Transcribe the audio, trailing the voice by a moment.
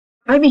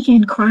I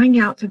began crying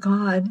out to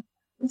God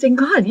and saying,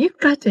 God, you've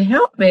got to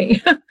help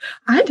me.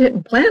 I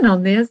didn't plan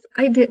on this.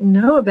 I didn't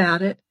know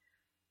about it.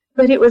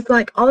 But it was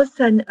like all of a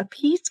sudden a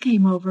peace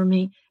came over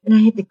me and I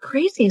had the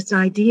craziest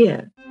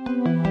idea.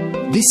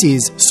 This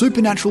is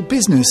Supernatural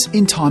Business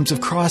in Times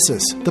of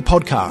Crisis, the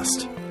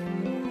podcast.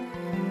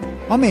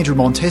 I'm Andrew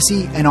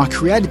Montesi, and I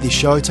created this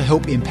show to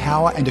help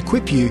empower and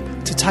equip you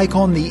to take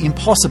on the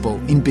impossible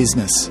in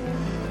business.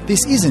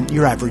 This isn't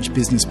your average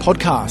business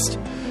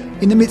podcast.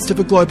 In the midst of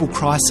a global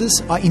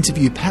crisis, I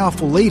interview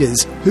powerful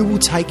leaders who will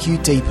take you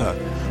deeper,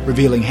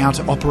 revealing how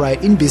to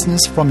operate in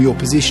business from your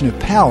position of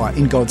power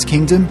in God's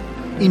kingdom,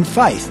 in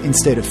faith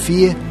instead of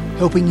fear,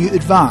 helping you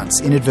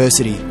advance in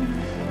adversity.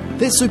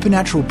 There's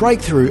supernatural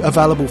breakthrough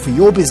available for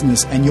your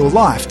business and your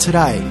life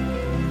today.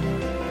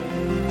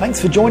 Thanks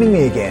for joining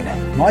me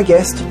again. My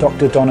guest,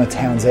 Dr. Donna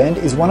Townsend,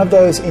 is one of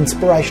those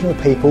inspirational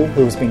people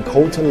who has been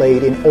called to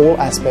lead in all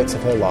aspects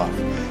of her life,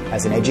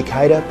 as an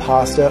educator,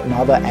 pastor,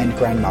 mother and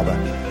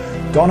grandmother.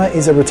 Donna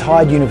is a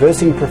retired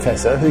university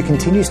professor who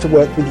continues to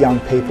work with young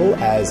people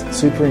as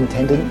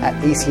superintendent at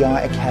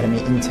ECI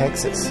Academy in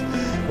Texas,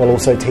 while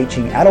also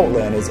teaching adult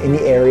learners in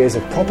the areas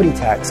of property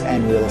tax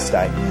and real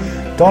estate.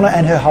 Donna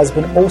and her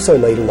husband also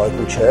lead a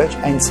local church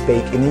and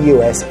speak in the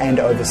US and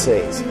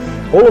overseas.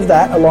 All of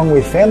that, along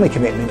with family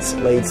commitments,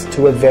 leads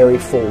to a very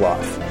full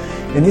life.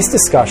 In this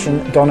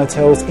discussion, Donna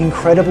tells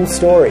incredible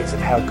stories of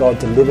how God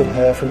delivered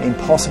her from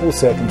impossible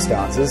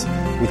circumstances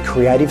with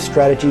creative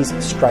strategies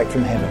straight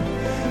from heaven,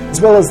 as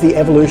well as the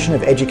evolution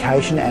of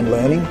education and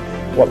learning,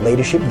 what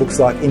leadership looks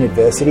like in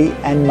adversity,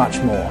 and much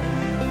more.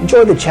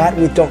 Enjoy the chat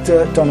with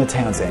Dr. Donna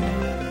Townsend.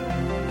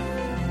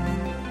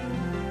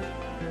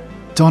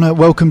 Donna,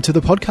 welcome to the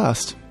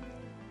podcast.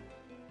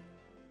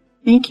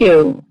 Thank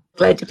you.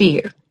 Glad to be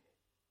here.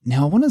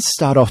 Now, I want to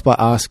start off by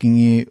asking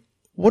you,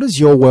 what does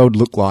your world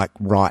look like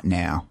right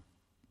now?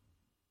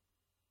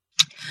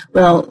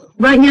 Well,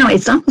 right now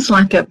it's almost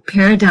like a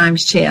paradigm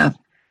shift.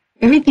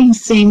 Everything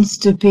seems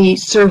to be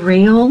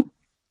surreal,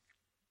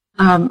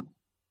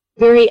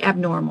 very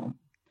abnormal.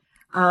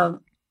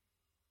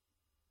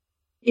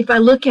 If I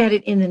look at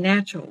it in the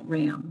natural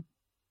realm,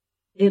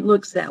 it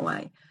looks that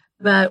way.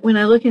 But when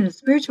I look in the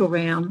spiritual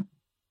realm,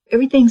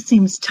 everything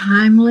seems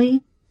timely,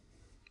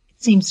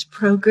 it seems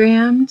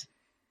programmed,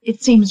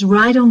 it seems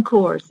right on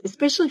course,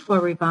 especially for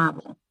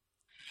revival.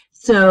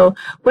 So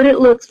what it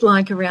looks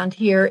like around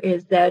here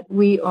is that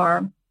we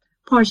are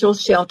partial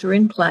shelter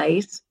in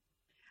place.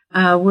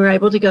 We're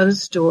able to go to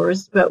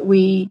stores, but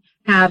we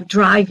have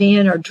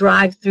drive-in or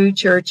drive-through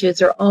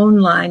churches or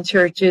online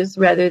churches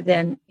rather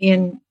than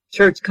in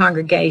church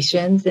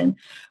congregations. And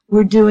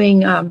we're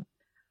doing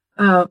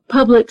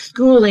public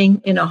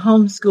schooling in a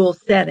homeschool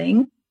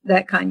setting,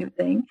 that kind of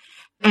thing.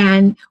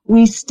 And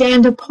we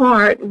stand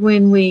apart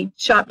when we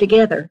shop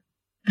together.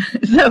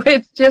 So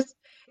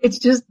it's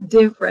just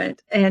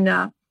different.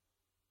 And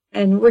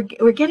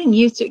we're getting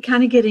used to it,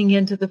 kind of getting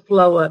into the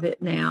flow of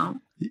it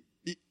now.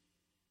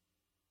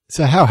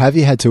 So how have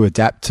you had to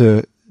adapt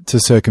to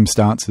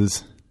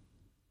circumstances?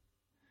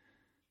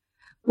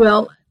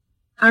 Well,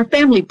 our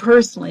family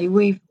personally,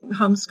 we've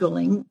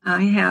homeschooling.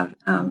 I have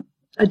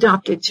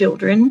adopted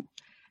children.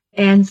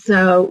 And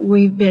so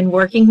we've been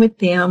working with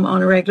them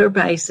on a regular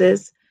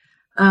basis.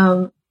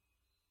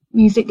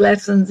 Music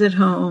lessons at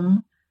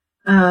home,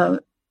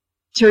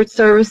 church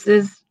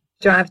services,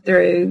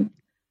 drive-through.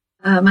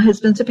 My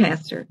husband's a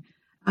pastor.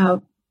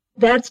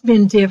 That's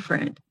been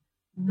different,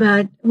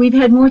 but we've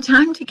had more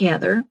time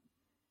together.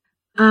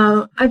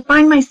 I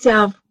find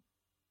myself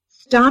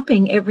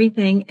stopping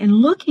everything and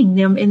looking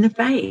them in the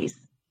face,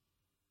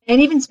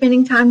 and even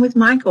spending time with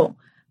Michael,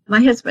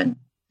 my husband,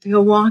 to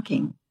go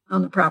walking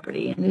on the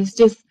property. And it's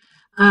just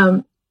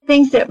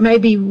things that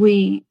maybe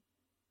we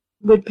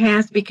would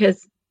pass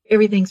because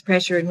everything's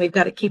pressure and we've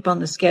got to keep on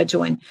the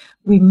schedule and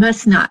we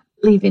must not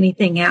leave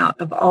anything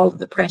out of all of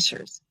the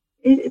pressures.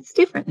 It's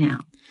different now.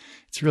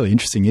 It's really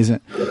interesting,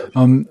 isn't it?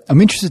 I'm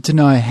interested to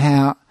know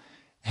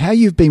how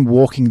you've been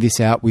walking this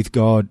out with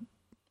God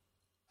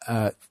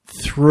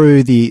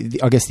through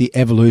the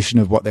evolution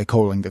of what they're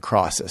calling the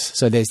crisis.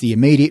 So there's the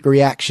immediate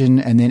reaction,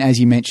 and then, as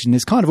you mentioned,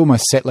 there's kind of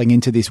almost settling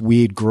into this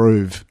weird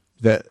groove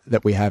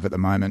that we have at the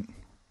moment.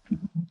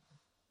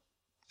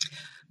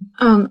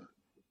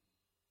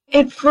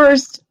 At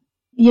first,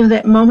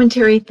 that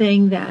momentary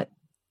thing that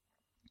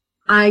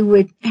I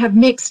would have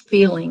mixed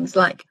feelings,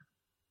 like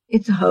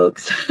it's a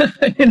hoax,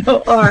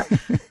 or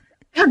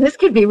this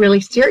could be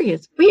really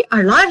serious.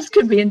 Our lives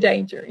could be in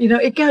danger.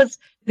 It goes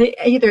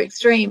either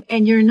extreme,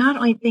 and you're not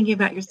only thinking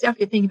about yourself,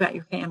 you're thinking about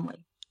your family,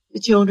 the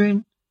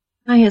children,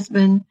 my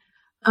husband.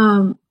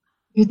 You're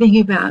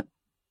thinking about,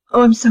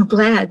 I'm so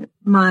glad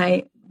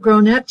my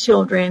grown-up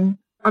children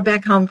are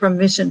back home from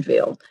mission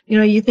field.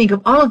 You think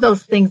of all of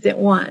those things at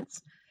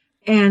once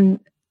and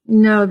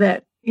know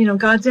that,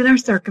 God's in our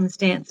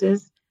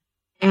circumstances.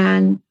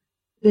 And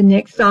the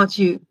next thought,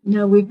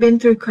 we've been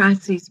through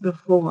crises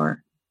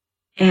before,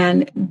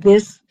 and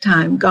this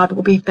time God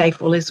will be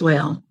faithful as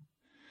well.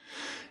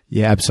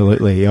 Yeah,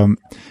 absolutely.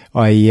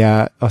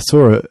 I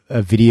saw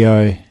a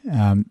video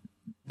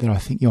that I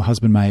think your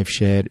husband may have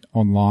shared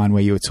online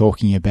where you were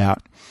talking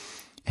about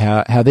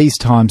how these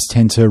times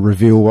tend to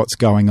reveal what's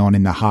going on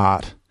in the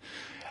heart.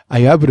 Are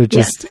you able to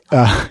just,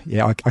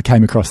 I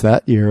came across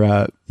that.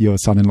 Your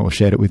son-in-law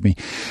shared it with me.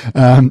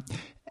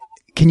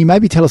 Can you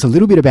maybe tell us a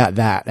little bit about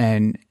that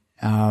and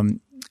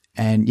kind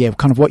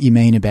of what you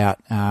mean about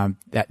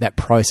that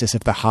process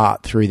of the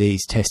heart through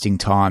these testing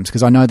times?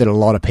 Because I know that a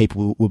lot of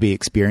people will be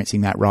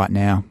experiencing that right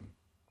now.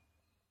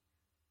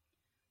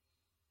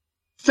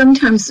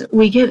 Sometimes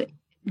we get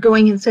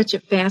going in such a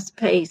fast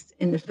pace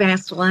in the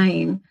fast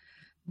lane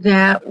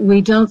that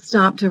we don't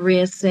stop to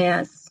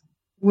reassess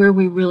where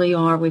we really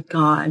are with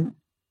God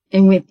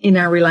and in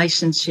our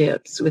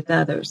relationships with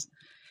others.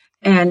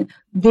 And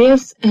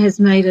this has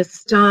made us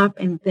stop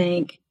and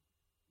think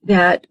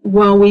that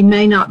while we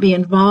may not be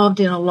involved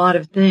in a lot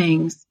of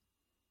things,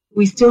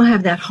 we still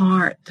have that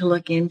heart to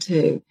look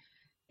into.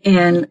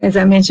 And as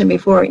I mentioned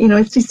before,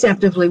 it's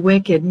deceptively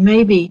wicked.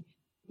 Maybe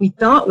we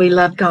thought we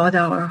loved God with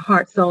all our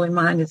heart, soul, and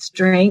mind and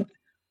strength.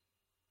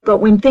 But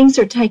when things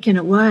are taken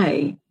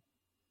away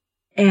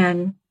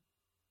and,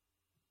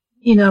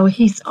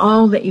 He's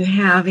all that you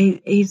have,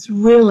 He's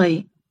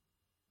really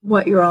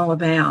what you're all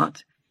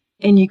about.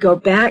 And you go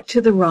back to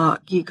the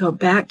rock, you go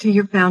back to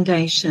your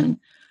foundation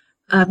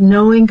of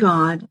knowing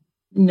God,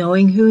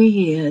 knowing who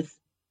He is,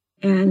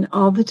 and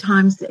all the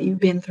times that you've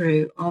been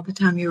through, all the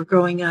time you were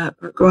growing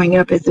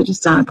up as a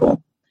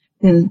disciple.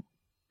 And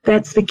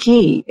that's the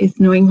key, is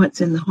knowing what's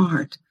in the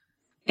heart.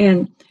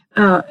 And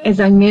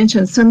as I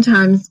mentioned,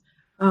 sometimes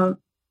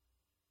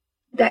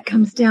that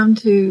comes down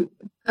to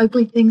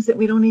ugly things that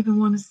we don't even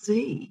want to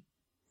see.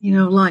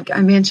 Like I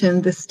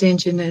mentioned, the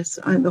stinginess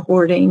and the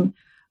hoarding.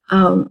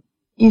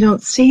 You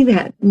don't see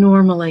that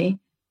normally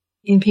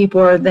in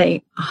people, or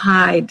they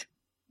hide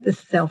the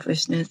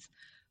selfishness.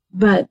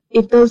 But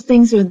if those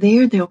things are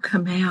there, they'll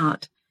come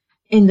out.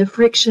 And the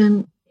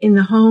friction in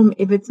the home,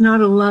 if it's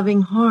not a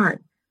loving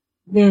heart,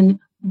 then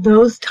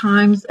those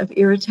times of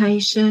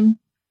irritation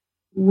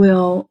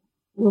will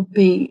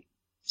be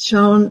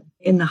shown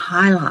in the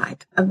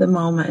highlight of the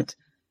moment,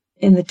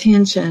 in the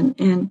tension.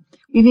 And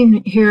we've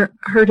even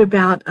heard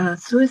about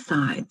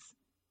suicides,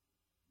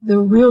 the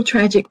real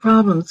tragic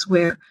problems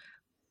where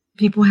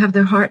people have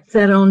their heart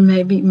set on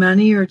maybe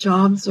money or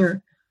jobs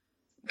or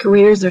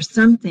careers or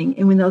something,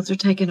 and when those are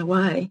taken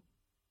away,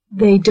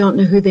 they don't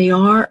know who they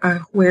are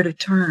or where to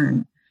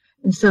turn.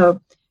 And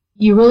so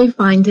you really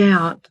find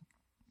out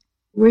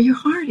where your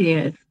heart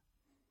is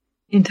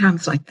in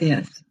times like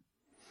this.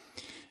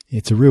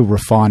 It's a real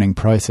refining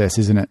process,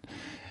 isn't it?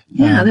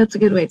 Yeah, that's a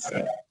good way to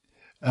say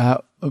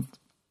it.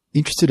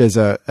 Interested as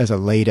a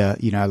leader,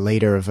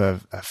 leader of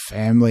a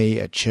family,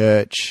 a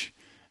church,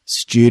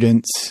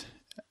 students.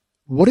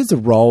 What is the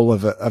role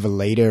of a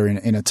leader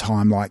in a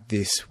time like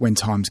this when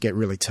times get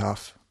really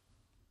tough?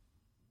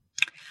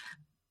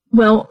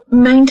 Well,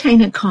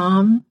 maintain a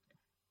calm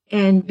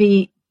and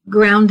be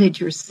grounded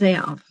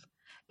yourself.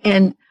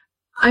 And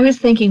I was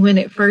thinking when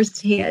it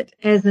first hit,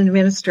 as an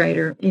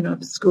administrator,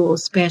 of school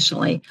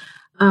especially,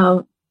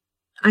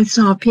 I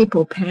saw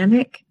people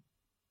panic,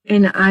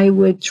 and I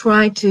would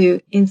try to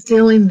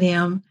instill in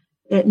them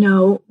that,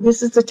 no,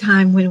 this is a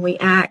time when we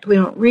act, we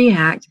don't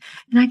react.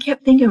 And I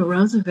kept thinking of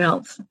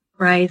Roosevelt's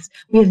phrase,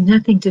 we have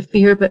nothing to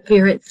fear but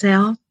fear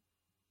itself.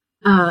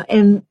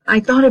 And I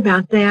thought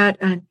about that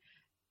and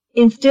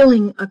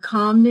instilling a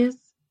calmness,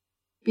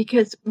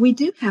 because we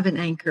do have an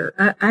anchor.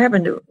 I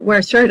happen to wear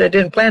a shirt. I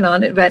didn't plan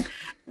on it, but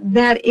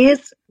that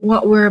is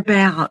what we're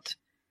about,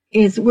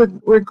 is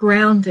we're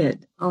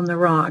grounded on the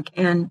rock,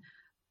 and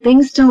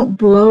things don't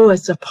blow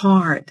us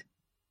apart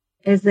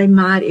as they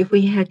might if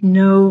we had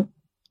no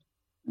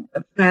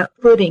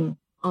footing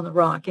on the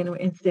rock and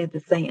instead the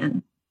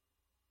sand.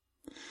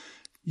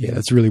 Yeah,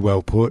 that's really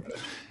well put.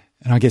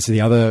 And I guess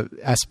the other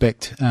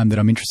aspect that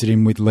I'm interested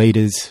in with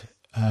leaders,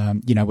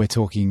 we're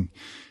talking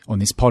on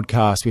this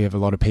podcast, we have a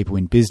lot of people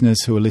in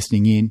business who are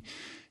listening in.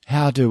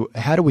 How do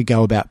we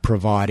go about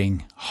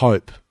providing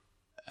hope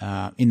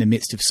in the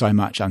midst of so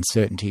much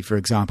uncertainty? For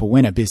example,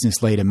 when a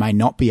business leader may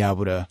not be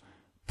able to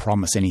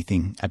promise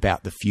anything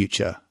about the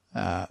future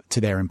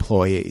to their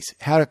employees,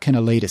 how can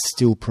a leader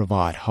still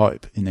provide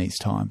hope in these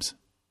times?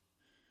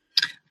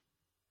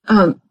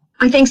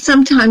 I think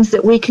sometimes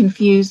that we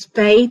confuse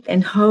faith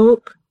and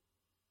hope.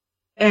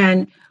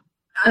 And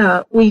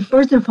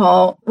first of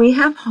all, we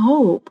have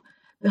hope.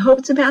 The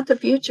hope's about the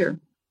future,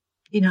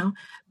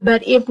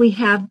 But if we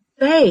have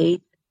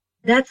faith,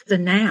 that's the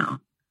now.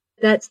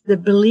 That's the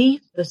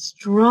belief, the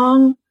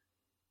strong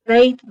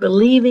faith,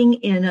 believing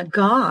in a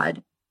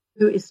God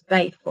who is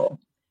faithful.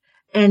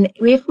 And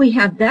if we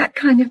have that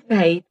kind of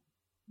faith,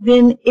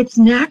 then it's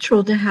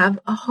natural to have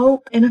a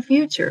hope and a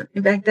future.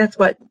 In fact, that's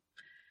what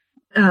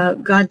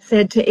God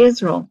said to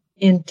Israel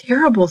in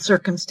terrible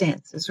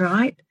circumstances,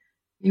 right?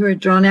 You were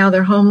drawn out of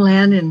their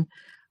homeland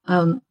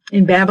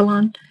in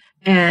Babylon,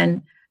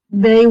 and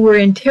they were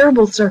in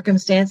terrible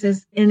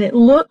circumstances, and it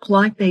looked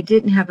like they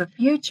didn't have a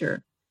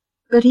future.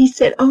 But he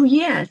said, oh,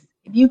 yes,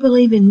 if you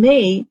believe in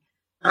me,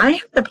 I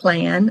have the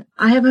plan,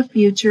 I have a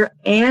future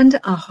and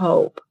a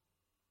hope.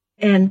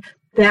 And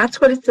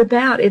that's what it's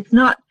about. It's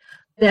not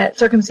that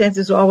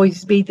circumstances will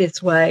always be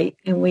this way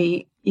and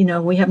we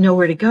have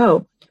nowhere to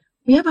go.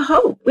 We have a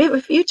hope. We have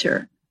a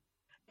future.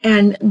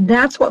 And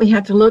that's what we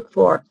have to look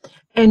for.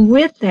 And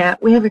with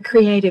that, we have a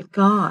creative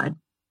God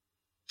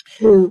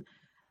who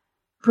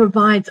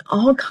provides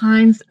all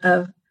kinds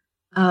of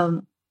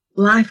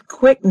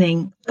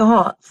life-quickening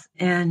thoughts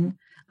and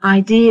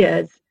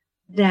ideas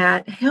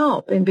that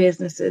help in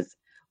businesses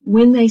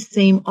when they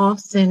seem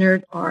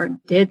off-centered or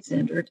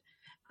dead-centered.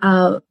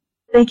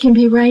 They can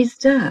be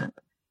raised up.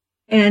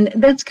 And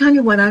that's kind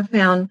of what I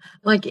found,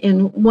 like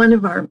in one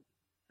of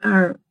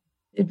our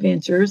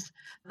adventures.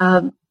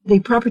 The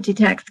property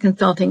tax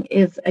consulting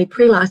is a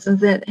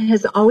pre-license that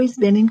has always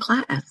been in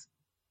class,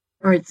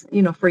 or it's,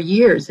 for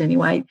years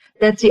anyway.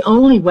 That's the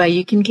only way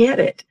you can get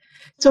it.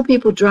 So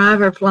people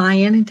drive or fly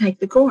in and take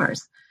the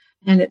course,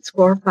 and it's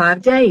 4 or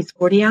 5 days,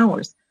 40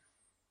 hours.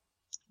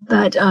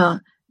 But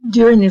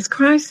during this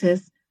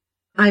crisis,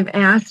 I've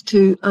asked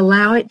to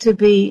allow it to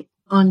be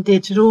on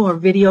digital or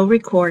video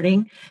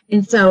recording.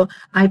 And so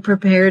I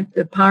prepared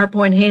the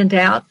PowerPoint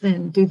handouts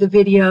and do the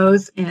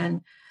videos,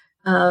 and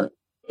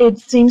it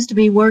seems to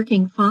be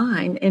working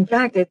fine. In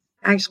fact, it's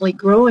actually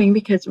growing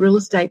because real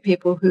estate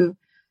people who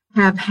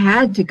have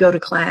had to go to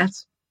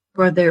class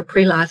for their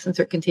pre-license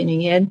or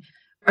continuing ed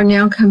are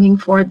now coming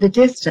for the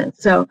distance.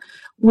 So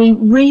we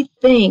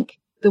rethink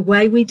the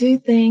way we do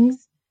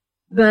things,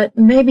 but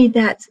maybe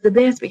that's the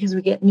best because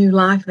we get new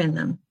life in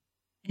them.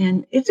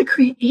 And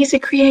he's a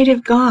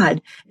creative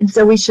God, and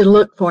so we should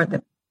look for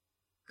the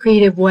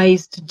creative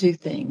ways to do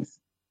things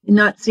and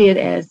not see it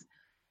as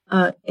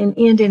an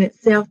end in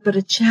itself, but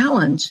a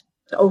challenge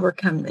to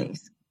overcome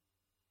these.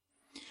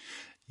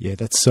 Yeah,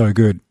 that's so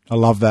good. I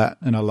love that,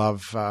 and I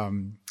love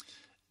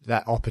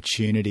that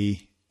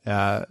opportunity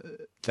that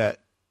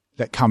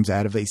comes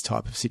out of these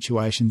type of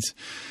situations.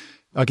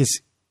 I guess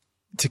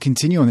to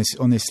continue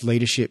on this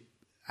leadership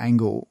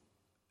angle,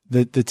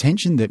 the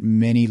tension that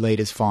many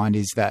leaders find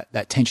is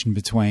that tension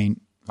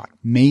between like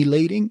me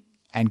leading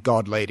and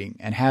God leading,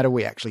 and how do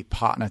we actually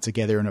partner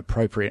together in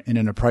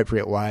an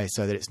appropriate way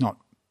so that it's not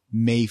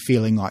me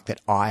feeling like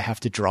that I have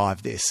to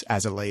drive this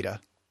as a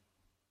leader.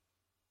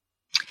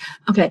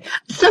 Okay.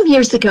 Some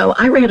years ago,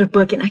 I read a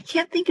book, and I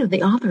can't think of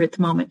the author at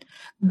the moment,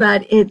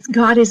 but it's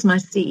God is My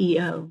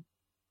CEO.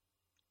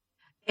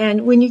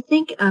 And when you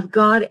think of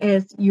God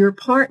as your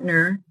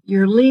partner,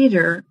 your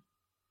leader,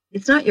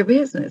 it's not your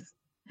business.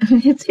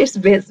 It's his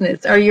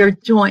business, or your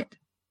joint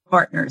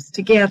partners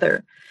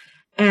together.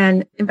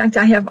 And in fact,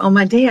 I have on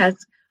my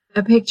desk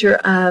a picture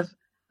of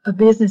a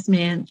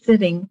businessman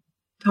sitting,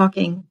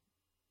 talking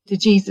to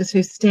Jesus,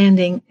 who's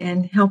standing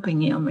and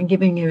helping him and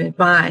giving him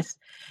advice.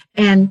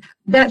 And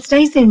that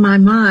stays in my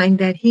mind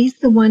that he's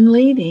the one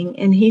leading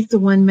and he's the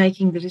one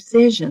making the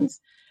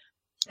decisions.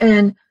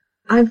 And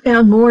I've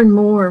found more and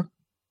more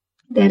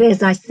that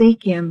as I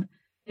seek him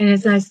and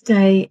as I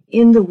stay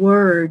in the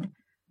Word,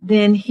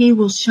 then he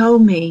will show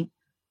me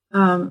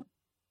and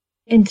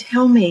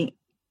tell me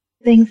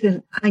things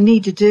that I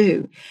need to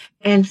do.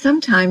 And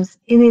sometimes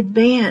in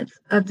advance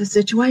of the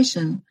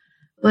situation,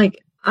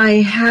 like I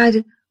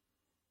had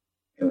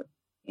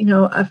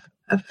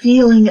a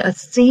feeling, a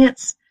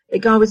sense that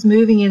God was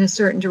moving in a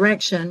certain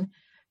direction,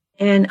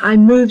 and I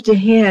moved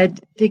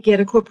ahead to get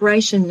a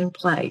corporation in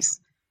place.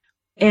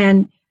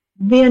 And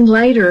then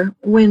later,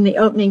 when the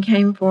opening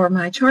came for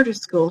my charter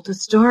school to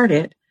start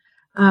it,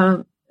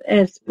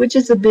 which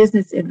is a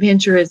business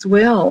adventure as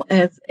well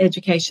as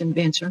education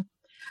venture,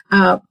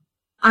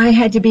 I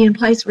had to be in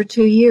place for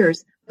 2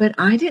 years, but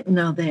I didn't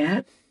know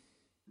that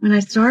when I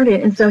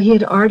started. And so he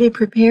had already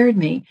prepared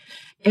me.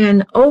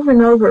 And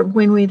over,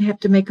 when we'd have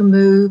to make a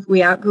move,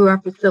 we outgrew our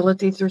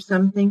facilities or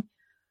something,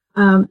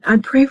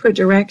 I'd pray for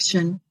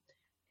direction.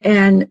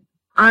 And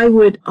I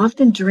would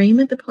often dream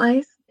of the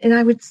place, and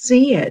I would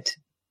see it.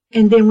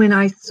 And then when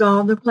I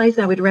saw the place,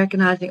 I would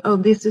recognize, oh,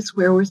 this is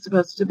where we're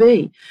supposed to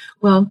be.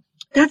 Well,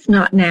 that's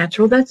not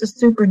natural. That's a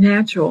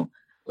supernatural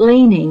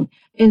leaning.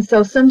 And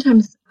so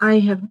sometimes I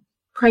have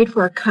prayed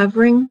for a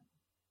covering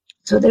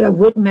so that I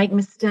wouldn't make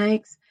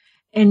mistakes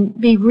and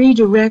be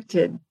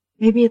redirected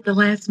maybe at the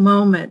last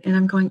moment. And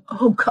I'm going,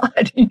 oh,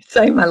 God, you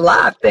saved my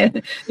life.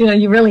 Then,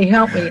 you really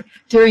helped me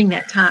during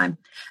that time.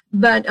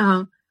 But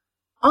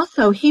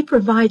also, he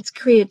provides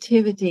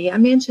creativity. I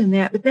mentioned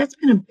that, but that's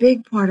been a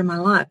big part of my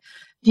life.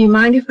 Do you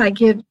mind if I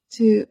give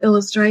 2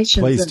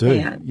 illustrations? Please of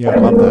do. that? Yeah, I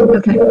love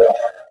that.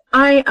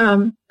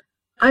 Okay.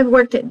 I've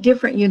worked at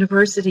different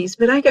universities,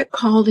 but I got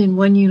called in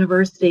one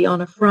university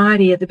on a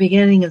Friday at the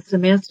beginning of the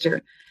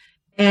semester.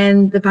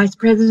 And the vice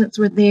presidents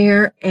were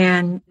there,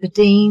 and the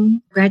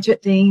dean,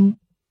 graduate dean,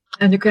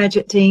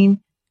 undergraduate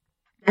dean.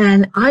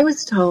 And I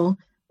was told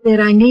that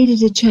I needed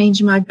to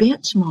change my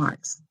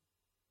benchmarks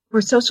for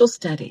social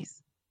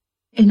studies.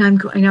 And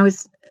I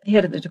was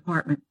head of the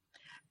department.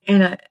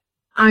 And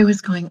I was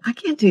going, I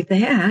can't do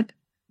that.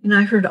 And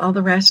I heard all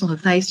the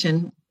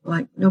rationalization,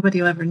 like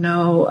nobody will ever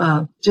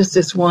know, just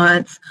this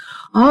once,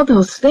 all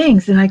those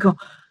things. And I go,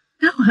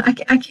 no,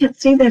 I can't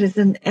see that as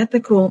an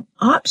ethical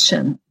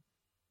option.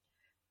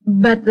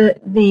 But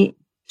the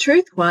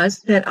truth was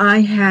that I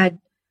had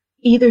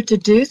either to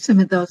do some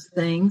of those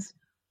things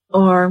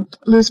or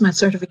lose my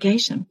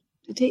certification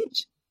to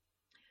teach,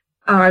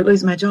 or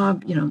lose my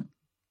job,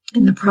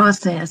 in the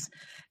process.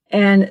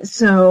 And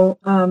so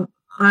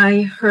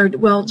I heard,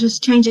 well,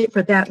 just change it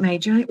for that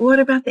major. What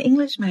about the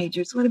English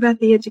majors? What about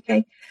the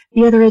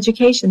other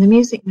education, the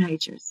music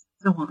majors,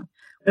 so on?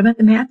 What about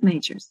the math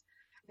majors?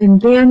 And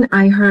then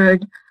I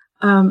heard,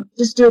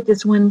 just do it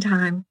this one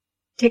time.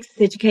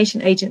 Texas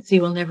Education Agency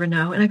will never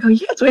know. And I go,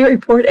 yes, we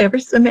report every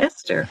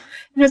semester.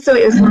 So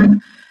it was like,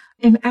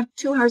 and after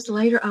 2 hours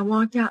later, I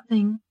walked out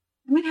thinking,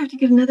 I'm going to have to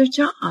get another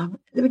job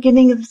at the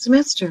beginning of the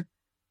semester.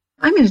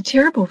 I'm in a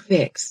terrible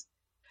fix.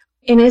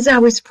 And as I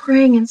was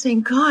praying and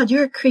saying, God,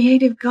 you're a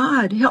creative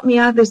God. Help me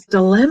out of this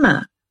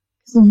dilemma.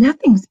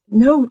 Because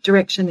no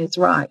direction is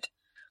right.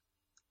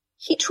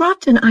 He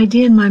dropped an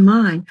idea in my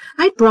mind.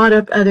 I'd brought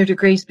up other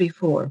degrees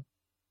before.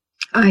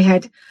 I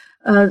had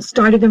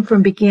started them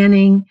from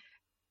beginning,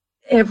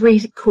 every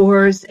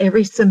course,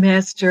 every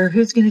semester,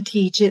 who's going to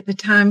teach it, the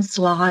time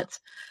slots,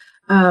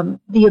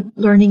 the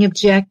learning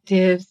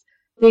objectives,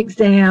 the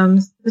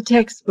exams, the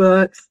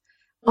textbooks,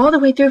 all the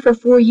way through for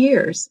 4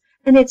 years.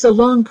 And it's a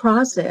long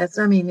process.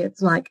 I mean,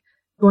 it's like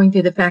going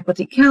through the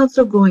faculty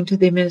council, going to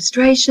the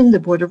administration, the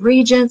board of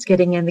regents,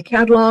 getting in the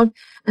catalog,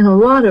 and a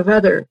lot of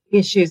other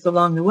issues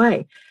along the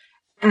way.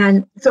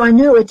 And so I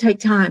knew it would take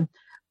time,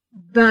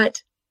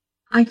 but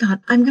I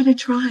thought, I'm going to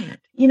try it.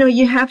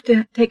 You have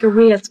to take a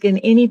risk in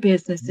any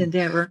business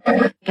endeavor,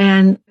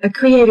 and a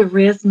creative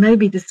risk may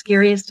be the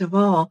scariest of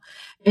all.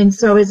 And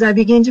so as I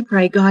began to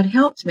pray, God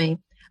helped me.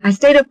 I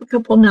stayed up a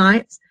couple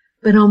nights,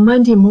 but on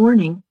Monday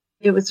morning,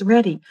 it was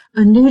ready.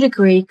 A new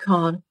degree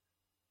called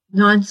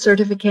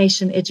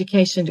non-certification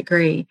education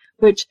degree,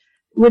 which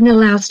wouldn't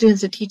allow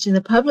students to teach in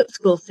the public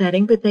school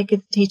setting, but they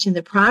could teach in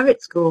the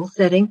private school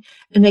setting,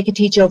 and they could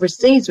teach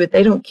overseas, but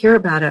they don't care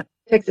about a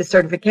Texas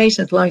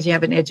certification as long as you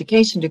have an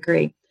education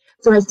degree.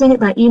 So I sent it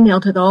by email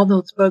to all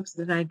those folks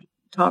that I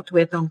talked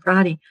with on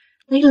Friday.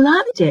 They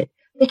loved it.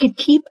 They could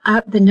keep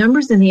up the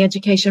numbers in the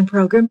education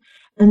program,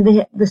 and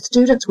the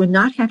students would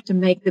not have to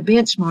make the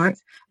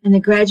benchmarks, and the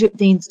graduate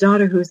dean's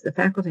daughter, who's the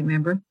faculty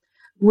member,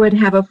 would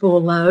have a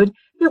full load.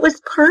 It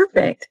was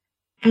perfect.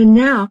 And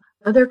now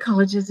other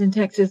colleges in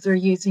Texas are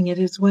using it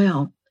as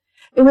well.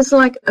 It was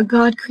like a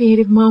God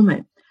creative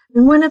moment.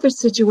 And one other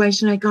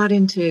situation I got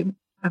into,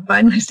 I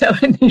find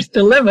myself in these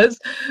dilemmas,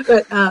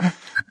 but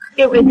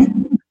it was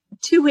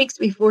 2 weeks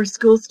before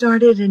school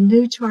started. A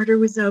new charter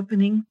was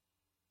opening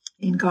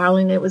in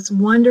Garland. It was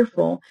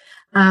wonderful.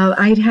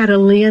 I'd had a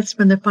list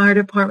from the fire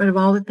department of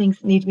all the things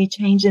that need to be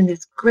changed in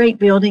this great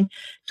building,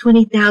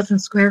 20,000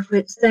 square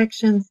foot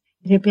sections.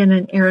 It had been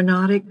an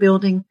aeronautic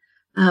building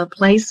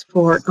place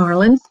for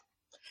Garland.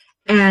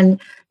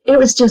 And it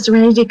was just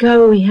ready to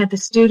go. We had the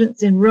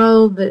students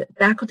enrolled. The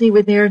faculty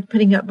were there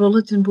putting up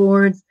bulletin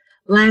boards,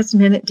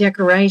 last-minute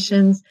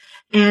decorations,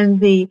 and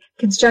the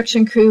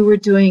construction crew were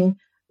doing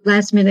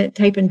last-minute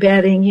tape and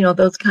bedding,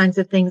 those kinds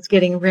of things,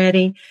 getting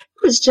ready.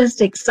 It was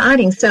just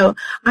exciting. So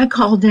I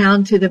called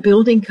down to the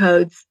building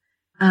codes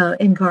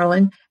in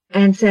Garland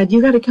and said,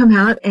 you got to come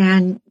out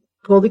and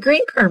pull the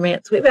green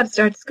permits. We've got to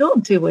start school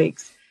in 2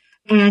 weeks.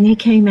 And he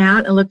came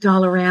out and looked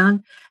all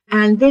around,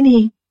 and then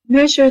he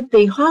measured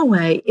the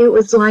hallway. It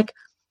was like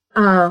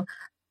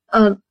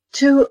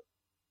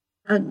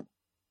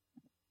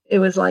it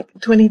was like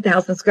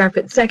 20,000 square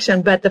foot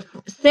section, but the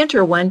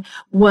center one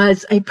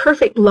was a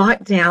perfect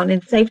lockdown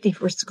and safety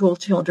for school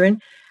children.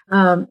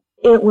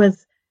 It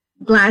was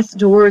glass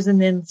doors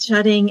and then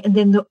shutting, and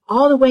then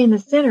all the way in the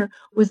center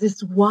was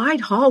this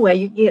wide hallway.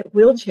 You get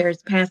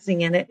wheelchairs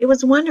passing in it. It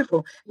was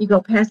wonderful. You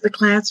go past the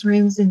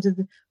classrooms into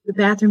the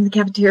bathroom, the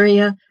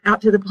cafeteria,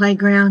 out to the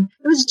playground.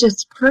 It was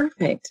just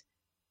perfect.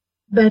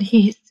 But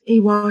he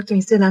walked and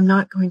he said, I'm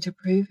not going to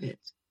prove it.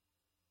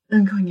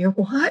 I'm going, you're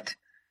what?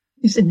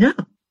 He said, no,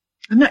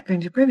 I'm not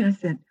going to prove it. I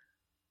said,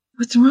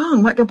 what's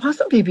wrong? What could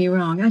possibly be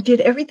wrong? I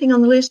did everything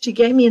on the list you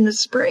gave me in the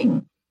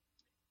spring.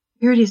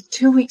 Here it is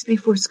 2 weeks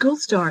before school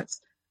starts.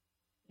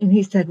 And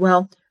he said,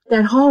 well,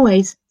 that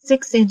hallway's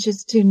 6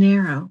 inches too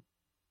narrow.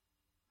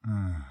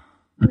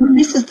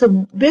 This is the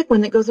big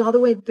one that goes all the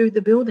way through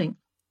the building.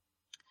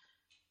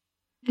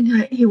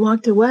 And he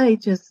walked away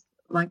just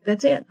like,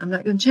 that's it. I'm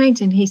not going to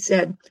change. And he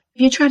said,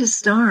 if you try to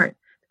start,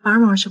 the fire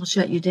marshal will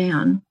shut you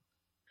down.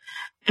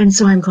 And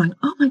so I'm going,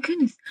 oh my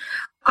goodness,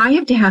 I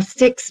have to have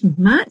 6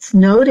 months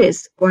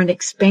notice for an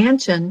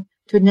expansion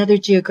to another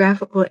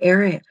geographical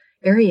area.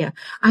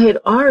 I had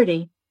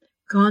already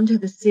gone to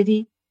the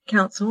city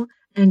council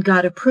and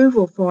got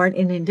approval for it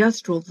in an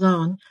industrial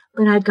zone,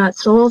 but I'd got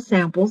soil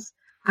samples.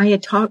 I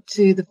had talked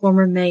to the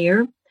former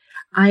mayor.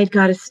 I had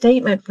got a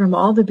statement from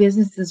all the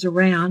businesses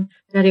around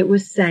that it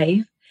was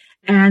safe.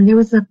 And there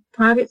was a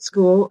private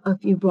school a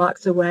few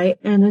blocks away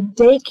and a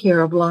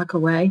daycare a block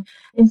away.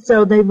 And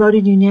so they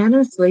voted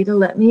unanimously to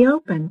let me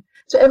open.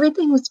 So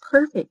everything was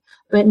perfect.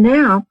 But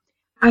now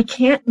I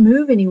can't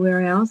move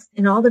anywhere else,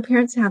 and all the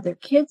parents have their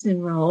kids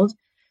enrolled,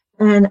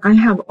 and I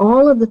have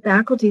all of the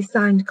faculty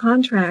signed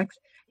contracts.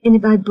 And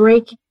if I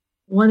break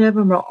one of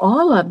them or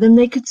all of them,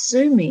 they could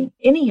sue me.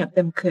 Any of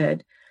them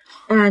could.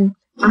 And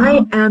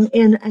I am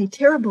in a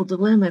terrible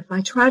dilemma. If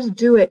I try to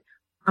do it,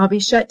 I'll be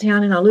shut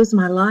down and I'll lose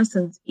my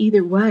license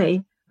either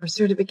way, or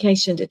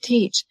certification to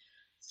teach.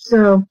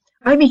 So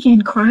I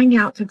began crying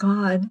out to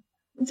God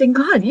and saying,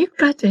 God, you've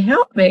got to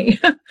help me.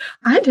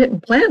 I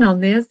didn't plan on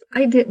this.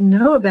 I didn't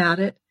know about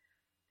it.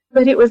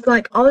 But it was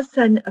like all of a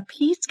sudden a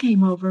peace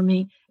came over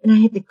me, and I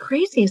had the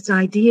craziest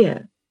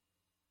idea.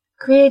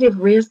 Creative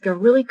risks are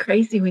really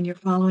crazy when you're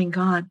following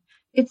God.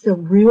 It's a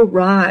real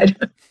ride.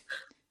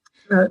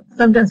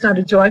 Sometimes not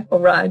a joyful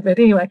ride, but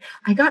anyway,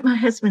 I got my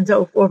husband's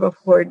old 4x4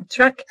 Ford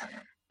truck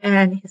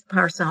and his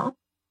power saw,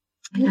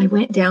 and I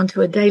went down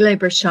to a day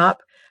labor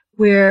shop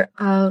where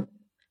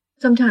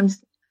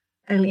sometimes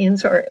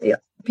aliens or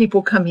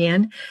people come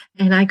in,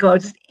 and I go,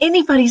 does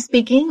anybody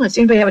speak English?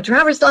 Anybody have a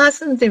driver's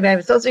license? Anybody have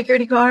a social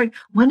security card?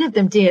 One of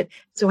them did.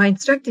 So I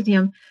instructed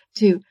him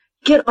to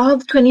get all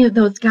 20 of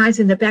those guys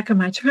in the back of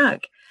my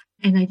truck.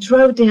 And I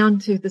drove down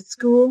to the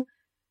school,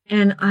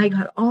 and I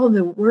got all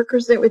the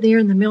workers that were there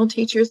and the mill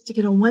teachers to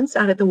get on one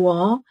side of the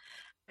wall,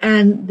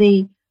 and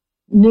the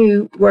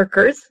new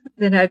workers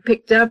that I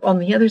picked up on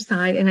the other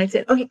side. And I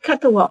said, okay,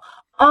 cut the wall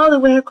all the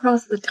way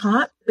across the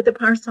top with the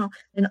power saw,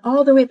 and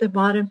all the way at the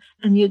bottom,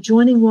 and the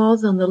adjoining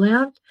walls on the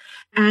left,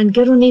 and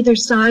get on either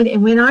side.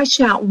 And when I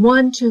shout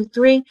 1, 2,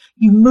 3,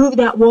 you move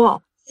that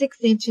wall 6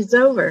 inches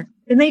over.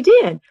 And they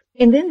did.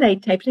 And then they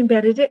taped and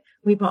embedded it.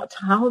 We bought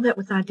tile that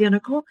was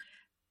identical.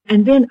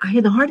 And then I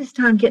had the hardest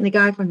time getting the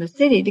guy from the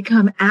city to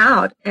come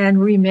out and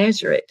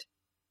remeasure it.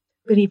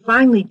 But he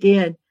finally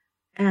did,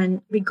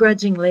 and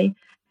begrudgingly.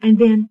 And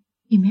then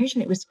he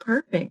measured it. It was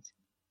perfect.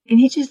 And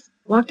he just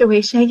walked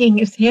away shaking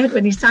his head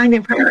when he signed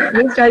it and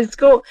moved out of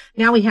school.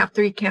 Now we have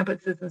 3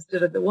 campuses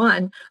instead of the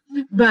 1.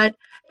 But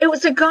it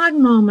was a God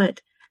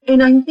moment.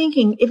 And I'm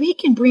thinking, if he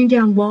can bring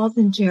down walls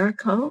in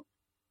Jericho,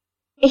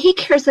 he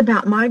cares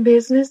about my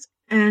business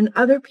and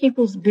other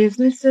people's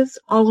businesses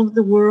all over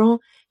the world.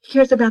 He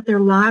cares about their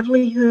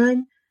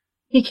livelihood.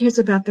 He cares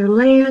about their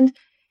land.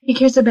 He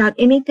cares about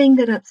anything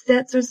that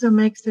upsets us or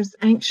makes us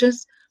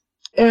anxious.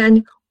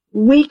 And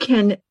we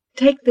can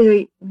take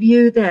the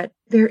view that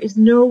there is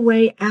no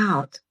way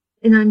out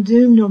and I'm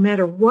doomed no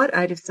matter what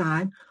I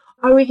decide.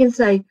 Or we can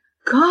say,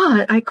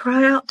 God, I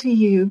cry out to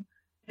you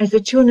as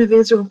the children of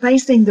Israel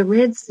facing the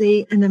Red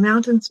Sea and the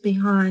mountains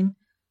behind.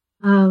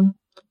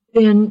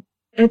 Then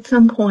at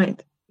some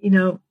point,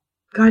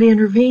 God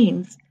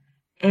intervenes,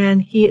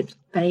 and he is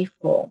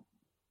faithful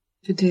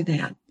to do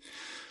that.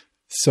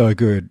 So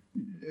good.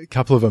 A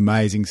couple of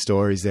amazing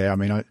stories there. I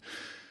mean,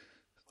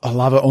 I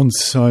love it on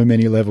so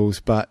many levels,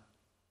 but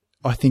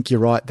I think you're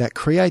right, that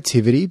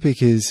creativity,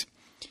 because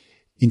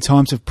in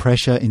times of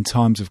pressure, in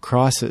times of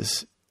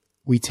crisis,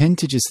 we tend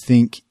to just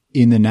think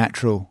in the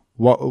natural,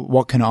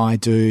 what can I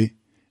do?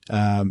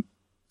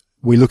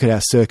 We look at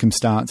our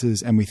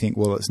circumstances and we think,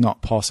 well, it's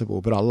not possible.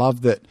 But I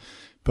love that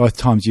both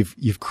times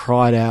you've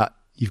cried out.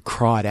 You've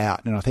cried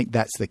out, and I think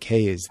that's the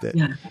key, is that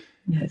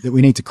that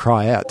we need to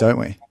cry out, don't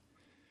we?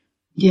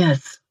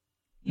 Yes.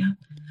 Yeah.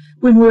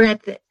 When we're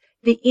at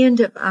the end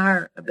of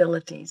our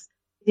abilities,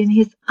 then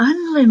his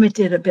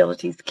unlimited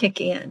abilities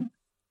kick in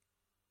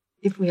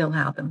if we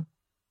allow them.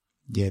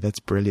 Yeah,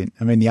 that's brilliant.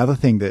 I mean, the other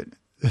thing that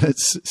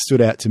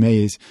stood out to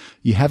me is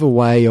you have a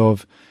way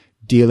of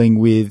dealing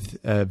with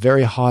a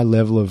very high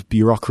level of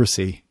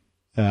bureaucracy,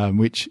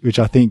 which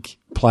I think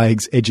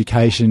plagues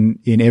education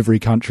in every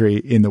country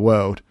in the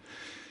world.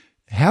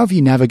 How have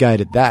you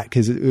navigated that?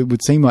 Because it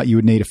would seem like you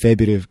would need a fair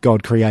bit of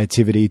God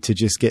creativity to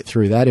just get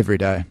through that every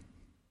day.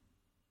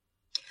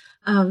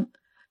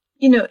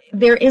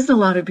 There is a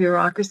lot of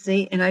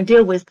bureaucracy, and I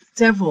deal with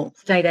several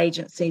state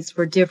agencies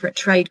for different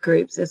trade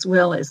groups, as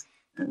well as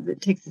the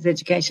Texas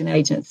Education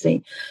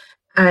Agency.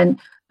 And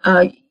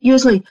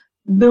usually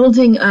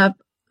building up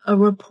a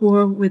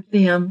rapport with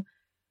them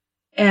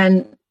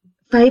and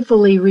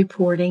faithfully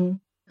reporting,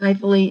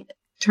 faithfully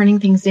turning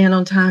things in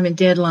on time and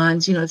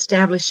deadlines,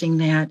 establishing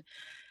that.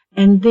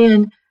 And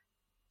then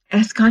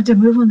ask God to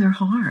move on their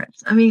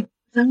hearts. I mean,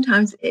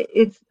 sometimes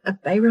it's a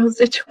Pharaoh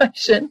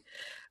situation,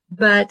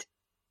 but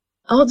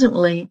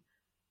ultimately,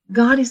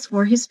 God is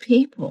for his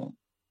people,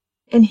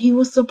 and he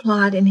will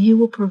supply it and he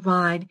will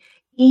provide,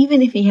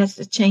 even if he has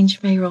to change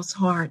Pharaoh's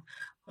heart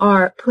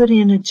or put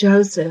in a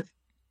Joseph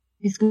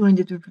who's going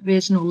to be the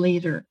provisional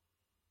leader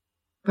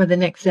for the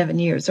next 7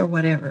 years or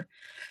whatever.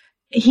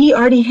 He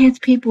already has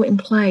people in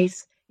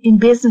place in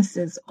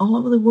businesses all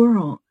over the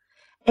world,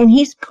 and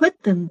he's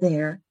put them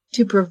there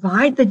to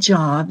provide the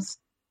jobs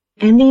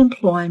and the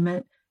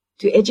employment,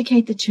 to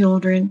educate the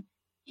children.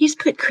 He's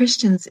put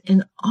Christians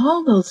in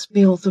all those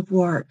fields of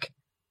work,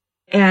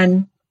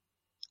 and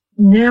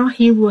now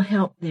he will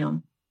help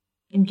them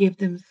and give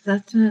them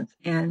sustenance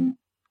and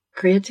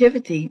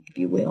creativity, if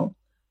you will,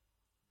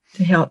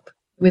 to help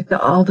with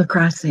all the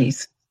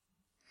crises.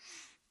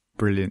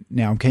 Brilliant.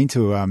 Now, I'm keen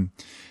to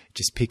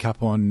just pick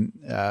up on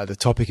the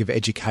topic of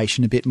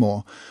education a bit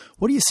more.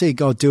 What do you see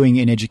God doing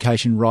in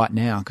education right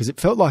now? Because it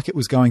felt like it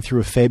was going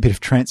through a fair bit of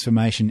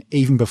transformation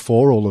even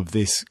before all of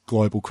this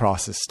global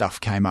crisis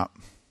stuff came up.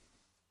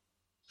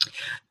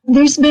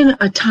 There's been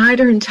a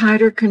tighter and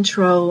tighter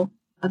control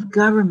of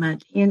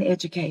government in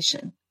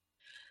education.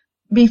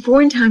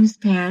 Before, in times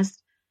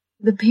past,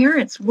 the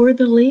parents were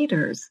the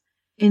leaders,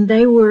 and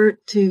they were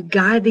to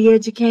guide the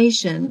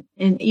education.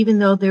 And even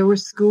though there were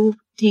school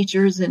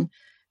teachers and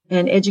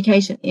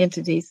education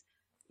entities,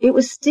 it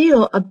was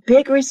still a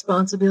big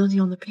responsibility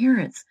on the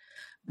parents.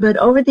 But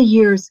over the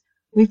years,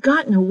 we've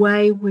gotten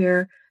away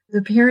where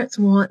the parents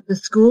want the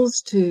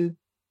schools to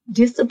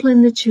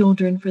discipline the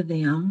children for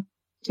them,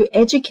 to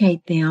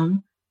educate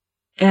them.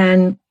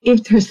 And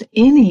if there's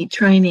any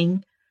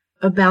training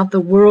about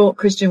the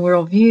Christian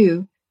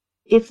worldview,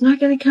 it's not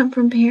going to come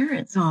from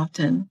parents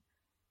often.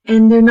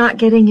 And they're not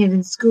getting it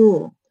in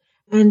school.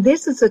 And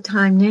this is a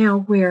time now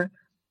where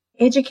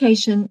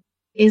education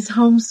is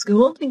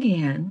homeschooled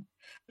again.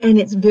 And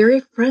it's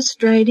very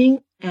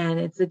frustrating, and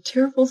it's a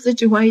tearful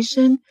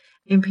situation,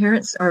 and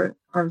parents are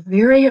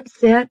very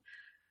upset,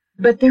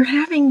 but they're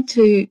having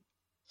to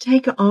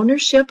take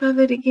ownership of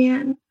it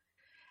again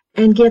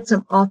and get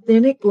some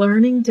authentic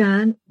learning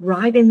done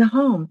right in the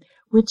home,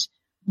 which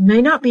may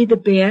not be the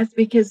best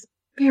because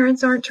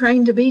parents aren't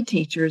trained to be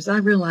teachers. I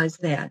realize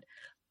that.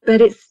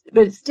 But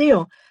it's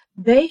still,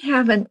 they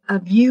have a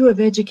view of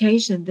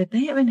education that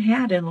they haven't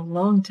had in a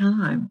long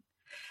time.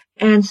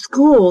 And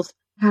schools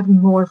have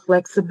more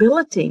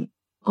flexibility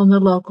on the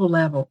local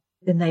level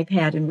than they've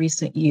had in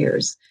recent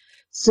years.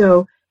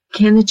 So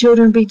can the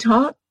children be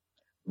taught?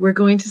 We're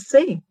going to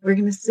see. We're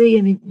going to see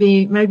and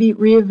maybe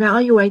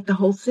reevaluate the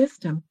whole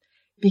system,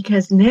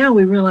 because now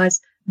we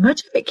realize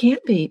much of it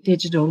can't be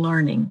digital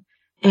learning.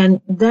 And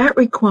that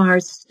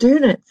requires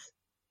students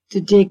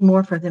to dig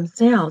more for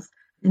themselves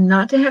and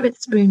not to have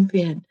it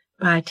spoon-fed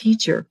by a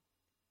teacher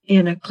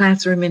in a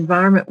classroom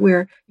environment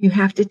where you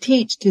have to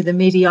teach to the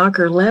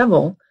mediocre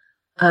level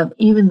of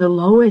even the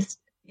lowest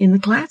in the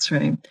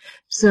classroom.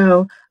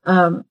 So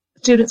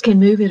students can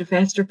move at a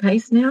faster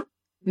pace now.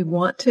 We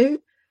want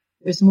to.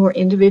 There's more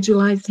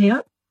individualized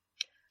help.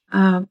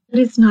 But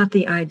it's not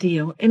the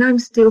ideal. And I'm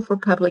still for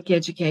public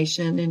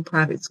education and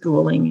private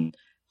schooling,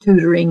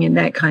 tutoring, and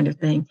that kind of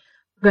thing.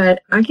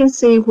 But I can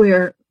see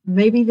where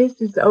maybe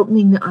this is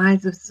opening the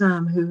eyes of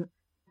some who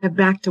have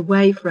backed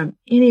away from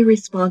any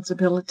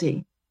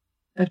responsibility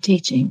of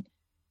teaching.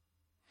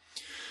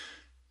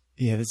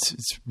 Yeah,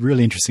 it's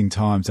really interesting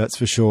times, that's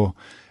for sure.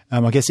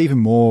 I guess even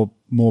more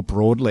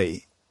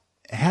broadly,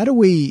 how do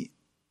we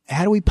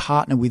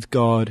partner with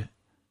God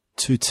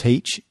to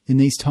teach in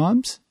these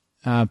times?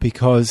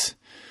 Because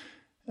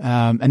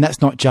and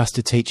that's not just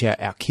to teach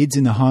our kids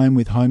in the home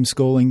with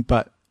homeschooling,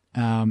 but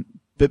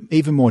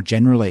even more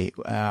generally,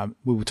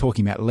 we were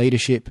talking about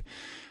leadership.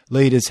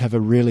 Leaders have a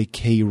really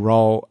key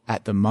role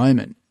at the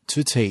moment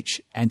to teach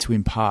and to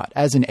impart.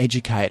 As an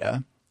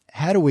educator,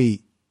 how do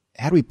we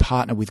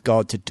partner with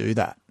God to do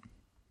that?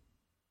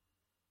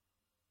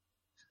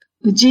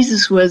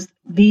 Jesus was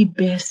the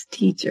best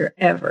teacher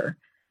ever,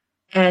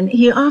 and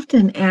he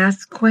often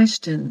asked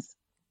questions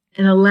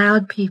and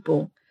allowed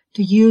people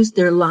to use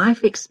their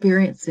life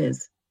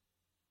experiences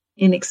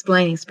in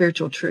explaining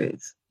spiritual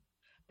truths.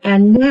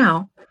 And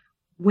now,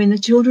 when the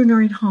children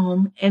are at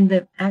home and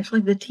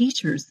the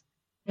teachers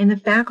and the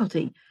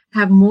faculty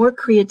have more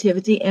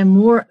creativity and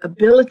more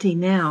ability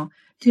now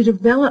to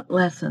develop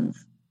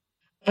lessons,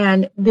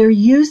 and they're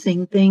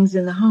using things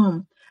in the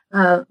home.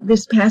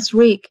 This past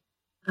week,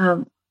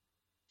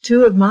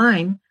 two of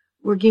mine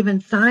were given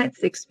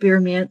science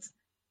experiments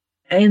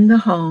in the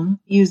home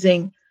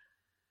using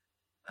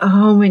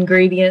home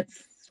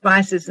ingredients,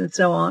 spices, and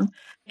so on.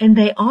 And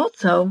they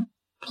also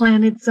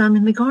planted some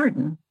in the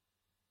garden,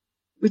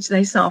 which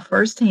they saw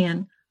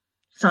firsthand,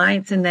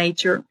 science and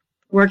nature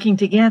working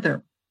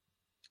together.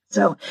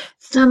 So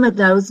some of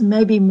those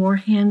may be more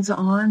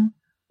hands-on,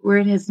 where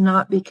it has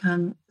not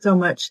become so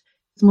much,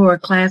 it's more a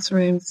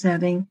classroom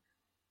setting.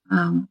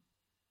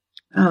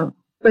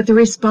 But the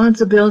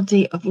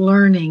responsibility of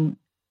learning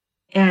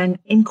and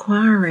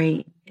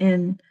inquiry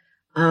and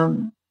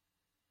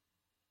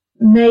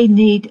may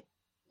need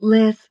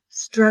less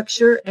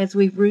structure as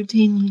we've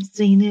routinely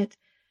seen it,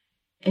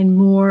 and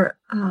more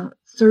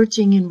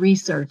searching and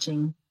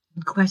researching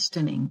and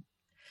questioning.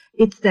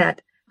 It's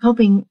that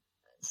helping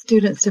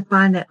students to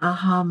find that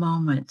aha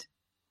moment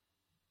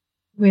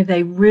where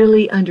they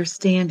really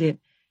understand it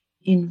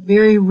in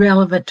very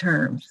relevant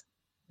terms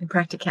and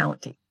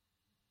practicality.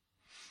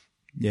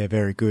 Yeah,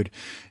 very good.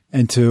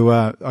 And to,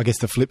 I guess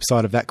the flip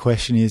side of that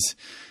question is,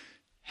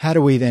 how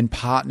do we then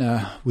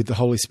partner with the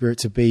Holy Spirit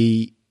to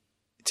be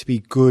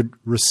good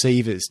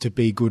receivers, to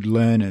be good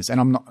learners? And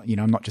I'm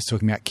not just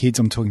talking about kids,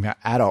 I'm talking about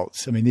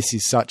adults. I mean, this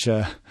is such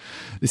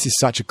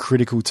a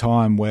critical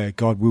time where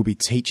God will be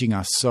teaching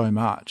us so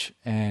much.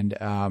 And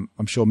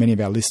I'm sure many of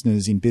our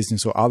listeners in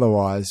business or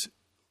otherwise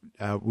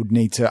would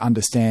need to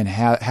understand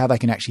how they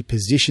can actually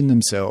position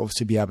themselves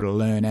to be able to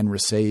learn and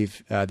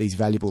receive these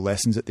valuable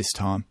lessons at this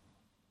time.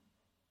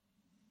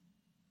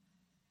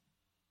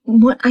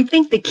 What I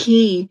think the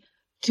key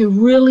to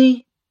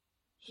really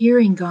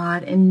hearing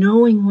God and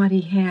knowing what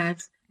he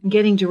has and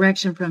getting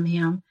direction from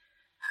him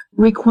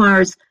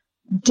requires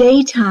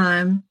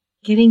daytime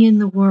getting in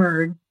the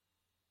Word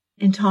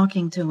and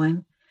talking to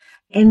him.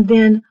 And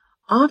then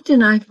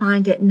often I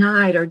find at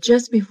night or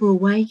just before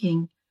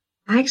waking,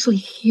 I actually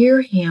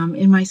hear him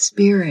in my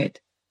spirit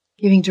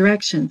giving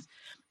directions.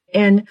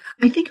 And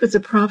I think it was the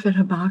prophet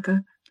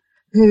Habakkuk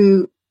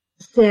who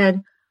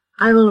said,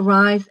 I will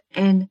arise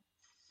and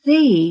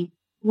see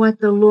what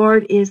the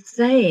Lord is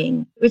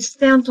saying, which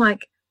sounds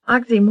like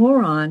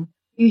oxymoron.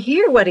 You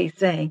hear what he's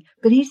saying,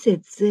 but he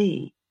said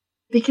see,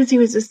 because he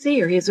was a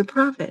seer, he is a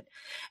prophet.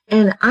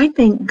 And I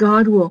think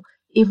God will,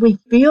 if we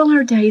fill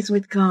our days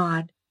with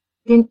God,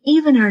 then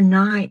even our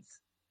nights,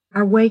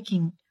 our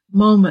waking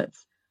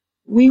moments,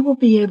 we will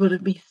be able to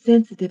be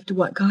sensitive to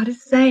what God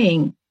is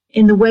saying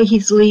in the way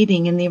he's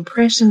leading and the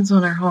impressions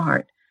on our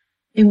heart.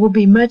 And we'll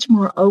be much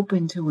more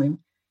open to him.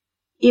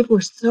 If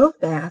we're so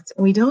fast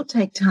and we don't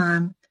take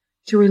time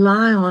to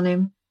rely on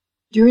him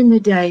during the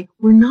day,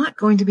 we're not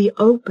going to be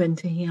open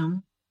to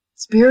him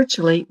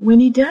spiritually when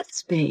he does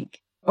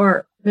speak,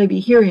 or maybe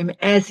hear him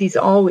as he's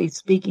always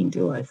speaking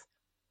to us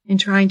and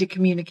trying to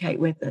communicate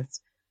with us.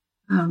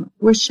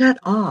 We're shut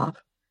off.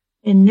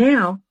 And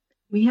now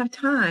we have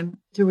time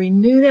to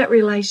renew that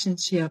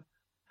relationship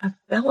of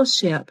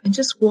fellowship and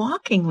just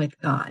walking with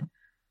God.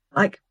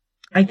 Like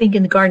I think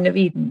in the Garden of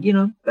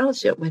Eden,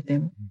 fellowship with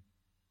him.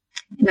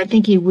 And I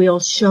think he will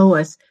show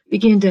us,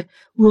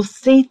 we'll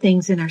see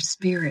things in our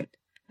spirit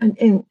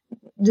and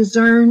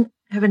discern,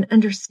 have an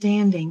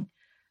understanding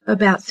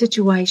about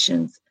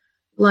situations.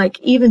 Like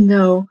even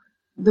though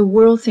the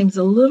world seems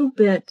a little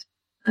bit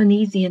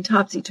uneasy and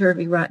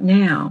topsy-turvy right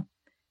now,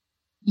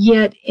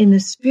 yet in the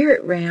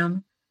spirit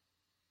realm,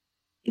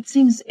 it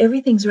seems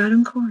everything's right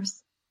on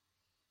course.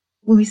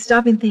 When we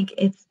stop and think,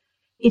 it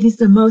is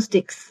the most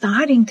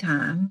exciting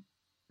time,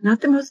 not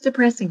the most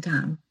depressing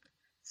time,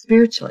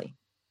 spiritually,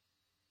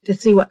 to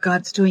see what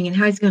God's doing and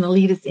how he's going to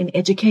lead us in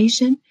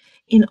education,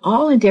 in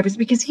all endeavors,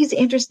 because he's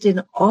interested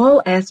in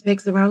all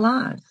aspects of our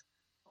lives,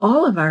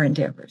 all of our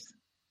endeavors.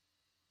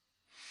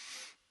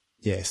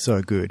 Yeah,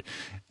 so good.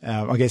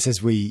 I guess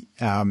as we,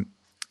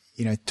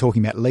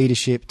 talking about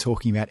leadership,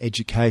 talking about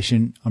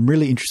education, I'm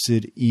really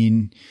interested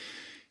in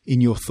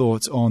your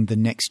thoughts on the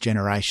next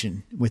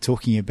generation. We're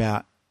talking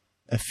about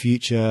a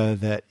future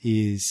that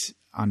is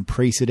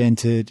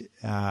unprecedented.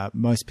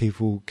 Most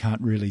people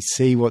can't really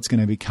see what's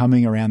going to be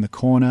coming around the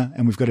corner,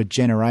 and we've got a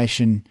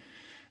generation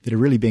that are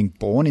really being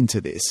born into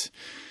this.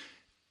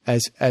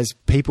 As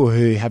people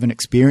who haven't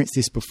experienced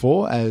this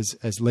before,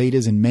 as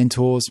leaders and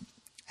mentors,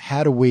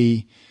 how do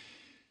we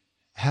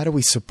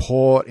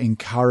support,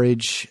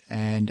 encourage,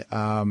 and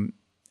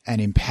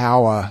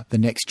empower the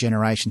next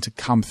generation to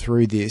come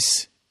through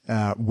this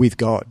with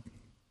God?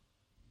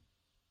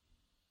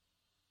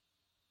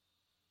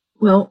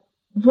 Well,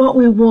 what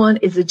we want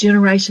is a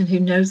generation who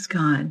knows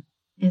God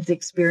and is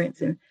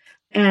experiencing.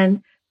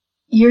 And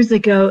years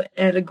ago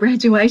at a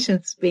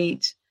graduation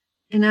speech,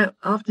 and I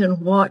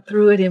often walk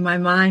through it in my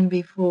mind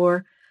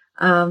before,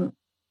 I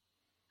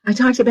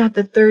talked about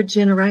the third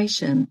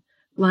generation,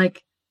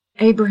 like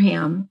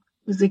Abraham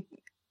was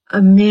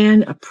a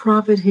man, a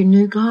prophet who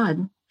knew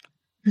God,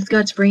 who's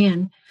God's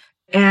friend.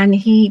 And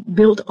he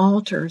built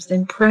altars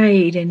and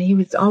prayed, and he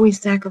was always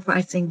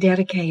sacrificing,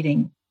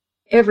 dedicating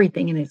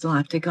everything in his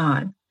life to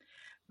God.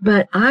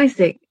 But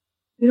Isaac,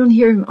 we don't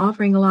hear him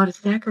offering a lot of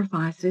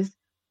sacrifices.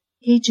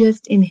 He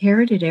just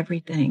inherited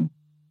everything.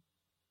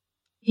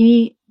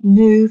 He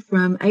knew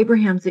from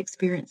Abraham's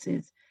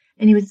experiences,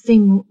 and he would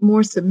seem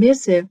more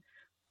submissive,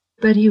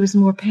 but he was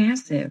more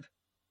passive,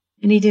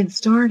 and he didn't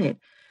start it.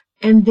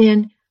 And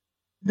then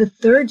the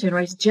third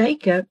generation,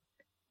 Jacob,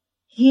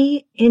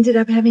 he ended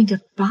up having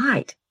to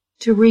fight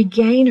to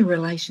regain a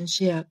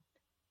relationship.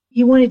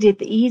 He wanted it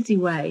the easy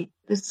way,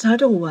 the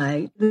subtle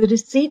way, the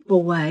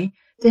deceitful way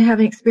to have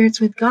an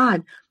experience with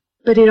God.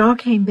 But it all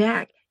came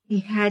back. He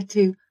had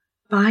to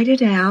fight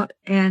it out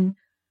and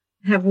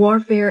have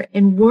warfare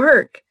and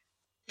work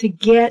to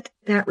get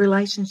that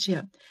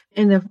relationship.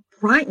 And the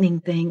frightening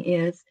thing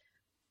is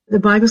the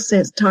Bible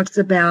talks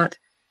about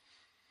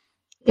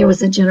there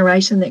was a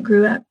generation that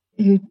grew up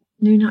who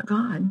knew not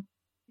God.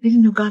 They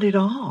didn't know God at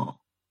all.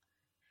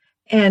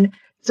 And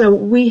so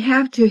we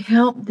have to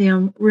help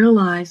them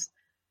realize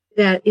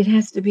that it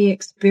has to be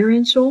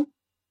experiential.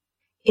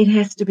 It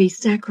has to be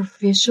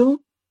sacrificial.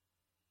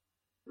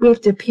 We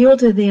have to appeal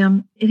to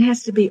them. It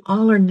has to be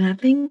all or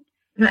nothing.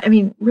 I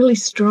mean, really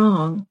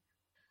strong.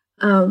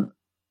 And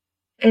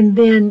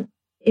then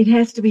it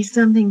has to be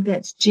something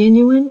that's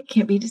genuine,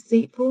 can't be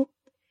deceitful.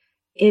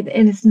 And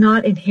it's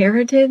not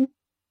inherited.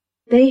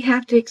 They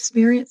have to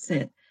experience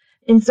it.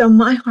 And so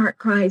my heart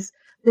cries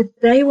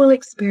that they will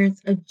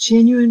experience a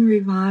genuine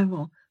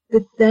revival,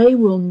 that they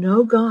will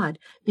know God,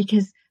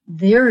 because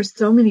there are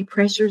so many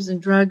pressures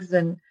and drugs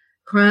and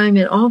crime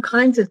and all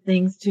kinds of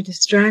things to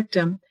distract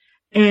them,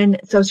 and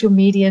social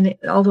media and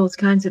all those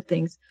kinds of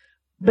things.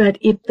 But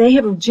if they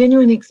have a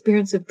genuine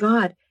experience of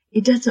God,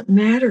 it doesn't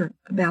matter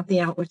about the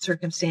outward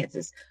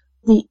circumstances.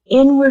 The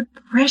inward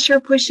pressure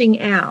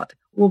pushing out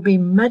will be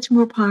much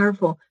more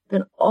powerful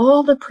than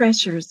all the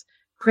pressures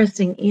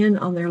pressing in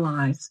on their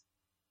lives.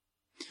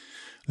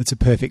 That's a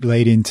perfect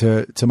lead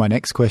into my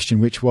next question,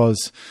 which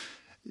was,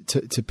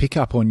 to pick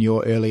up on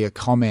your earlier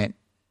comment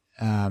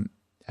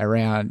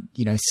around,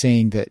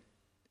 seeing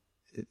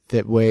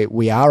that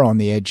we are on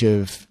the edge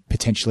of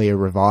potentially a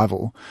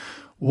revival,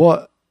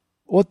 what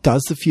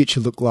does the future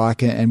look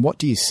like, and what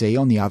do you see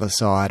on the other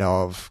side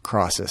of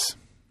crisis?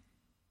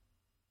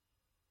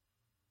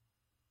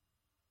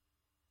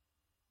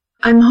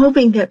 I'm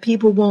hoping that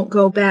people won't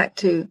go back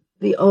to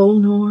the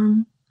old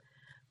norm,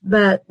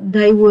 but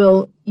they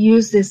will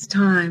use this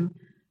time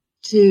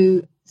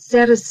to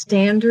set a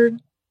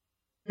standard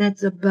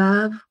that's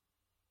above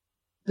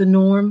the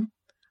norm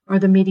or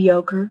the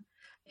mediocre,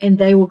 and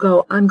they will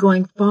go, I'm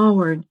going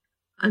forward.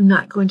 I'm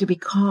not going to be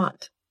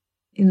caught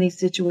in these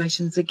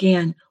situations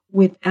again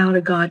without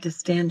a God to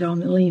stand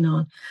on and lean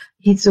on.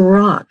 He's the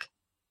rock.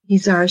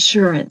 He's our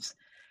assurance.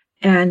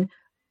 And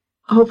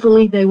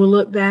hopefully they will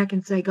look back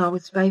and say God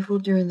was faithful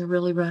during the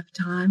really rough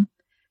time.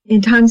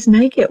 And times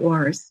may get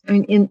worse. I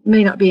mean, it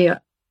may not be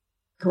a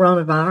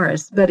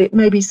coronavirus, but it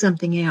may be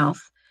something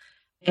else.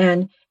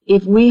 And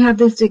if we have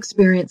this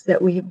experience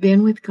that we have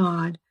been with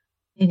God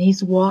and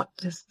He's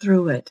walked us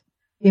through it,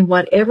 then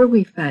whatever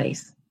we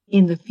face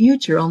in the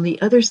future on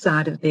the other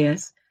side of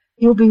this,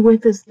 He'll be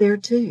with us there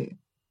too.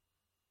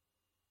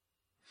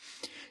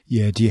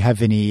 Yeah. Do you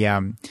have any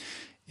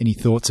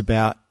thoughts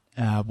about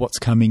what's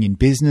coming in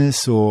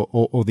business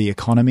or the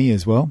economy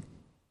as well?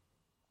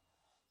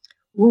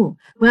 Ooh,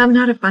 well, I'm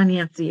not a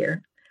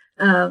financier.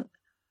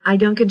 I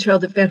don't control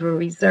the Federal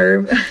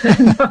Reserve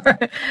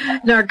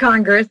nor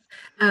Congress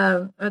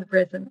or the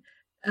President,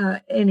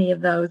 any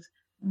of those.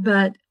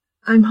 But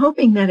I'm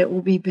hoping that it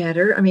will be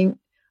better. I mean,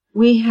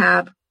 we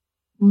have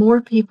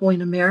more people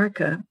in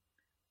America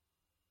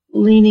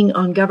leaning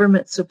on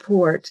government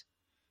support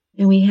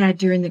than we had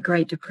during the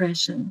Great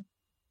Depression.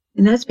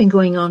 And that's been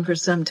going on for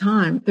some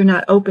time. They're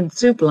not open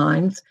soup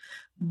lines,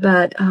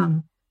 but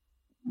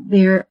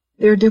they're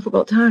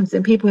difficult times,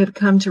 and people have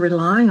come to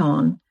rely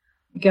on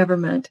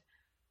government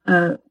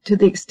to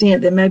the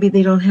extent that maybe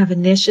they don't have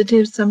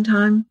initiatives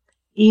sometimes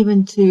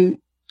even to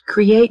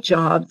create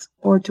jobs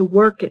or to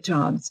work at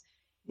jobs.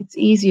 It's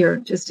easier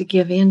just to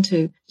give in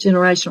to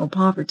generational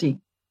poverty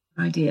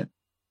idea.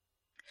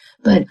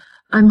 But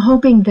I'm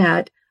hoping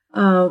that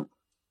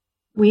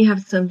we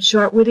have some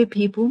sharp-witted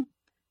people,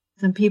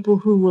 some people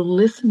who will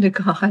listen to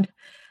God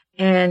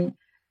and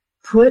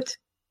put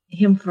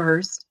Him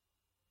first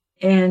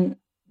and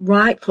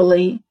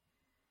rightfully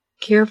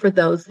care for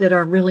those that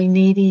are really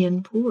needy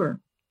and poor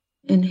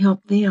and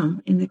help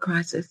them in the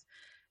crisis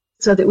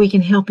so that we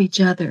can help each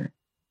other.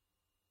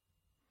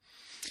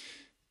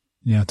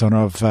 Now,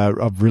 Donna,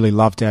 I've really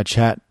loved our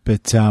chat,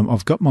 but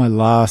I've got my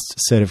last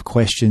set of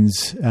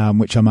questions,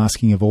 which I'm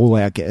asking of all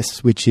our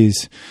guests, which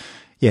is,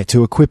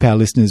 to equip our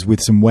listeners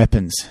with some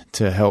weapons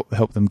to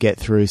help them get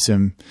through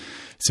some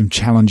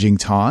challenging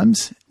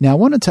times. Now, I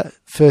wanted to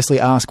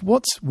firstly ask,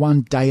 what's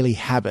one daily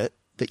habit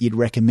that you'd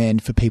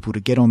recommend for people to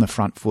get on the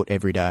front foot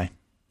every day?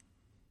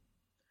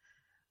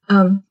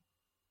 At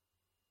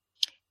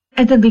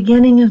the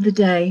beginning of the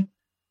day,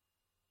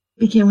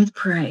 begin with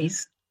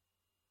praise,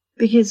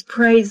 because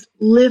praise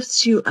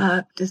lifts you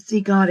up to see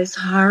God is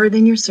higher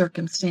than your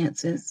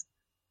circumstances.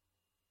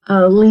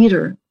 A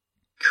leader,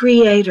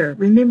 creator.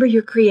 Remember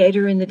your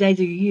creator in the days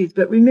of your youth,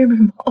 but remember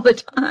Him all the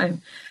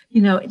time.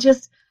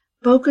 Just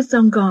focus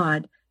on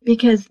God,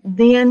 because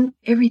then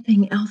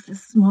everything else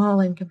is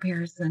small in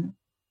comparison.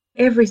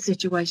 Every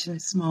situation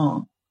is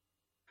small.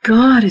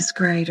 God is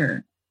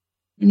greater,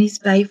 and He's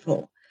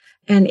faithful.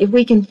 And if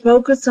we can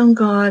focus on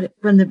God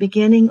from the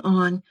beginning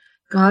on,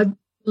 God,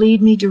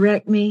 lead me,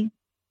 direct me,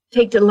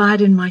 take delight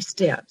in my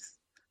steps.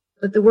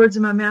 Let the words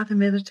of my mouth and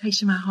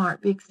meditation of my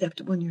heart be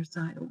acceptable in your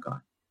sight, O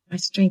God, my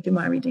strength and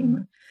my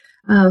Redeemer.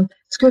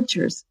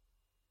 Scriptures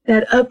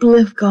that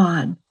uplift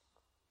God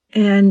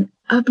and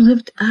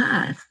uplift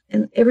us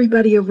and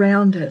everybody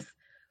around us.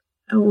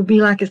 It will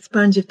be like a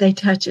sponge. If they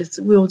touch us,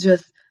 we'll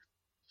just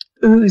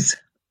ooze,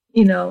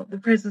 the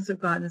presence of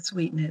God and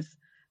sweetness,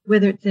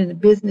 whether it's in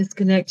business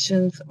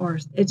connections or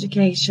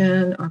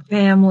education or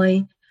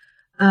family.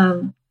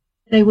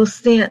 They will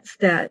sense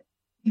that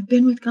you've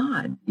been with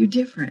God. You're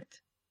different.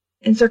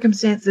 And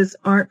circumstances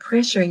aren't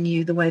pressuring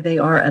you the way they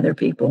are other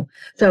people.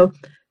 So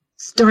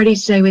start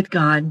each day with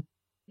God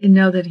and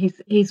know that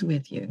He's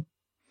with you.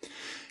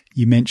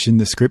 You mentioned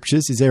the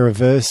scriptures. Is there a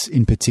verse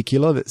in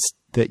particular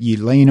that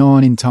you lean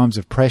on in times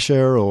of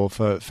pressure or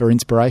for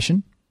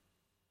inspiration?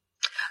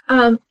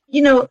 I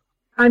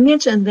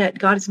mentioned that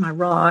God is my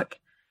rock.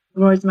 The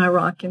Lord is my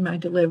rock and my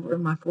deliverer,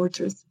 my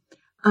fortress.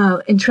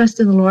 And trust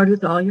in the Lord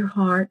with all your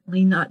heart.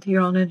 Lean not to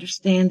your own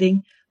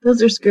understanding.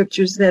 Those are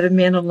scriptures that have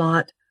meant a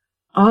lot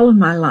all of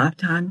my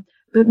lifetime,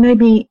 but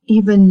maybe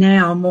even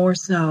now more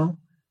so.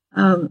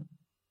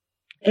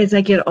 As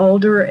I get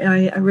older,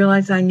 I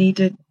realize I need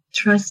to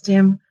trust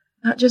Him,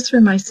 not just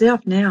for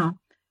myself now,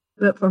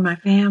 but for my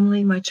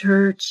family, my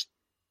church.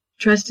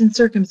 Trust in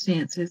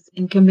circumstances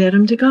and commit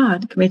them to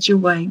God. Commit your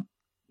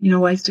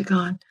ways to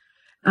God.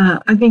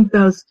 I think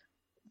those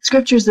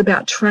scriptures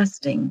about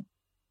trusting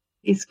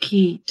is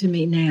key to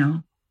me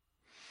now.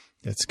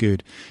 That's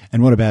good.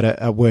 And what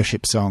about a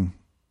worship song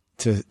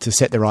to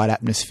set the right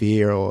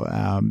atmosphere, or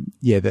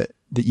that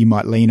you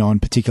might lean on,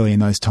 particularly in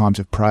those times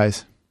of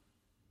praise?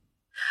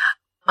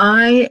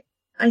 I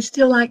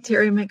still like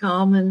Terry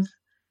McAlmon's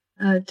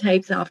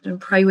tapes. I often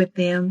pray with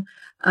them.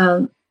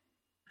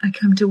 I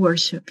come to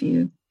worship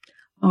you,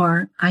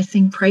 or I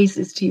sing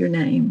praises to your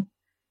name.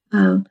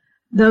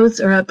 Those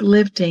are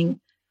uplifting,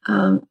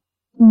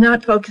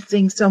 not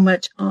focusing so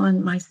much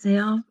on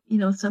myself.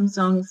 Some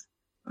songs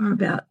are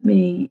about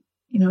me,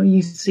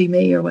 you see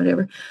me or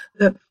whatever,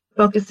 but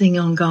focusing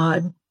on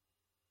God.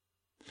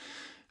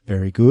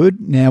 Very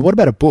good. Now, what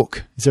about a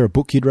book? Is there a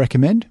book you'd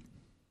recommend?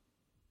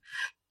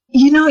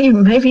 You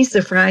may be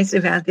surprised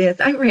about this.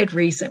 I read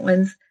recent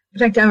ones. In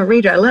fact, I'm a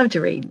reader. I love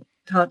to read.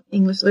 Taught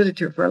English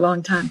literature for a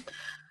long time.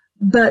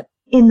 But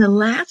in the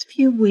last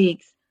few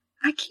weeks,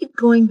 I keep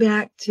going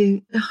back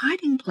to The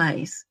Hiding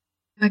Place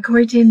by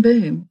Corrie ten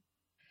Boom.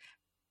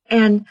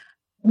 And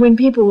when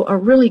people are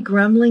really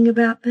grumbling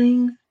about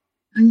things,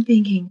 I'm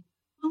thinking,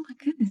 oh my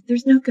goodness,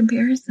 there's no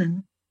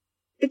comparison.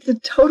 It's a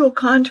total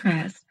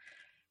contrast.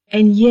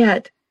 And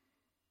yet,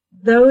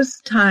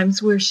 those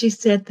times where she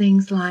said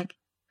things like,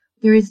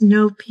 there is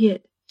no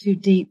pit too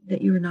deep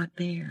that you are not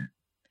there.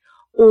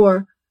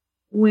 Or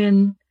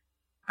when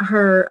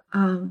her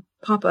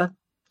papa,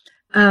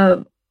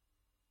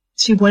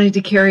 she wanted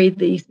to carry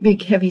the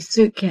big heavy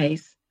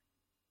suitcase,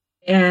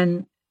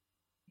 and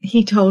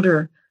he told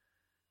her,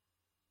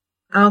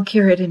 I'll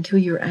carry it until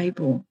you're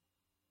able.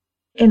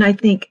 And I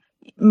think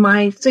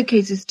my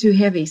suitcase is too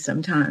heavy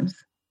sometimes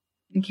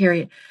to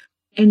carry it.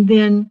 And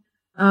then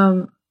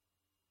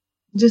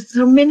just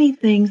so many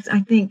things, I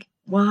think,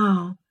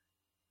 wow.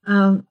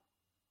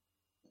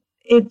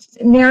 It's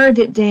narrowed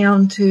it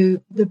down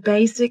to the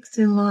basics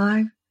in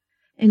life,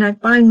 and I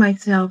find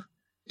myself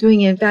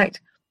doing it. In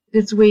fact,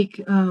 this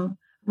week, one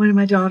of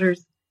my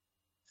daughters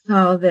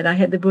saw that I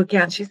had the book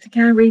out. She said,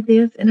 can I read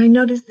this? And I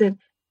noticed that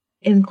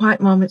in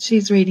quiet moments,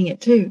 she's reading it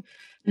too.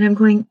 And I'm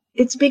going,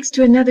 it speaks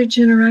to another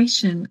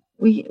generation.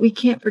 We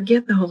can't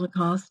forget the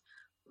Holocaust,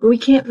 but we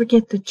can't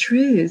forget the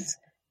truths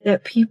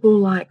that people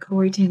like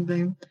Corrie ten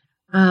Boom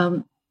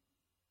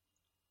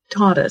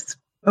taught us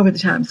over the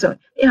time. So,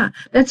 yeah,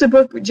 that's a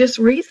book just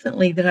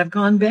recently that I've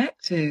gone back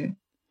to.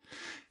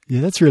 Yeah,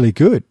 that's really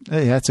good.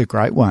 Yeah, that's a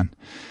great one.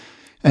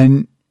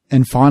 And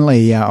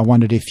finally, I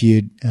wondered if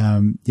you'd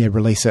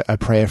release a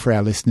prayer for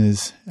our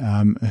listeners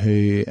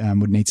who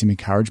would need some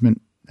encouragement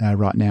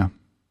right now.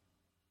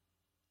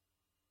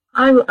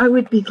 I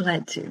would be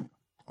glad to.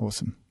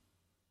 Awesome.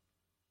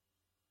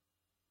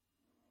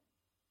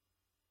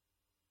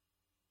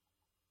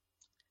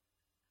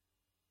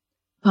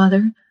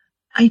 Father,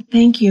 I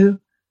thank you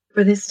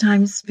for this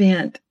time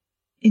spent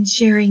in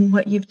sharing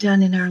what you've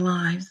done in our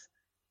lives.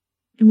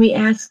 And we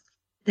ask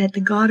that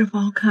the God of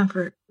all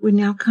comfort would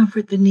now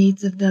comfort the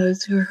needs of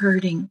those who are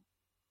hurting.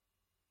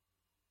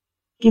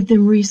 Give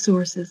them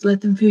resources. Let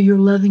them feel your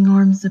loving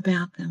arms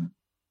about them.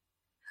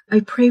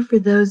 I pray for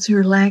those who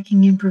are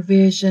lacking in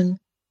provision,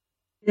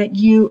 that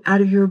you,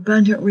 out of your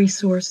abundant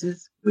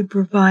resources, would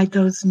provide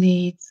those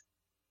needs.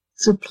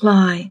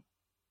 Supply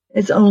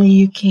as only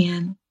you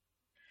can.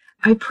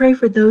 I pray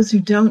for those who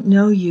don't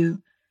know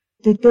you,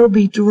 that they'll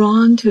be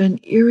drawn to an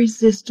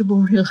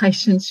irresistible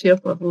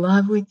relationship of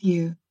love with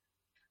you,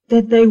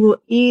 that they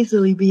will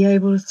easily be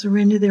able to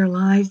surrender their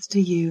lives to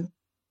you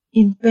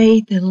in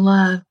faith and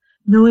love,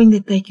 knowing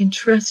that they can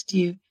trust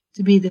you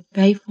to be the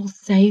faithful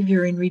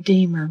Savior and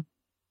Redeemer.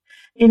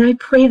 And I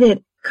pray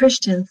that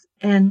Christians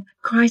and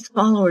Christ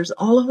followers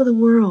all over the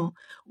world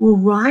will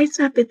rise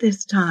up at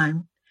this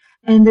time,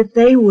 and that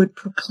they would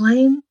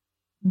proclaim,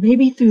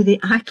 maybe through the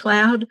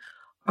iCloud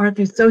or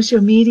through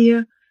social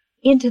media,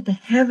 into the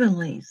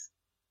heavenlies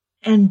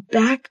and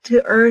back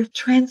to earth,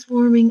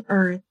 transforming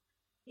earth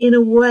in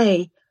a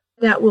way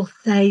that will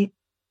say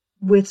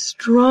with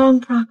strong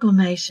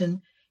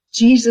proclamation,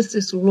 Jesus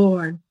is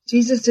Lord,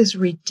 Jesus is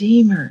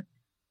Redeemer,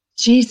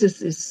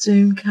 Jesus is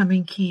soon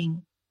coming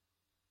King.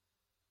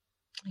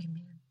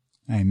 Amen.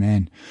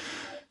 Amen.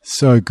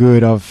 So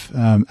good. I've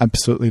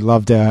absolutely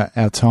loved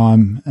our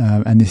time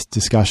and this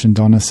discussion,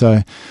 Donna.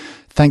 So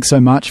thanks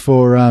so much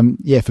for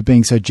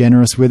being so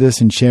generous with us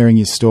and sharing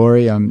your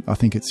story. I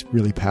think it's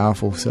really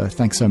powerful. So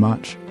thanks so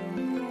much.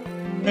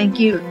 Thank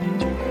you.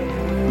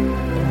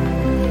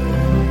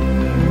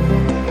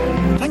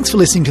 Thanks for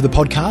listening to the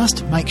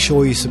podcast. Make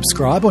sure you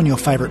subscribe on your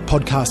favourite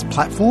podcast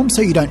platform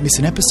so you don't miss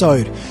an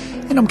episode.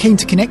 And I'm keen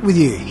to connect with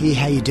you, hear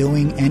how you're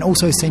doing, and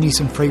also send you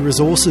some free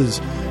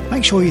resources.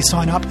 Make sure you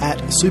sign up at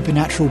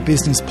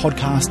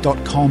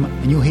supernaturalbusinesspodcast.com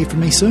and you'll hear from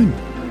me soon.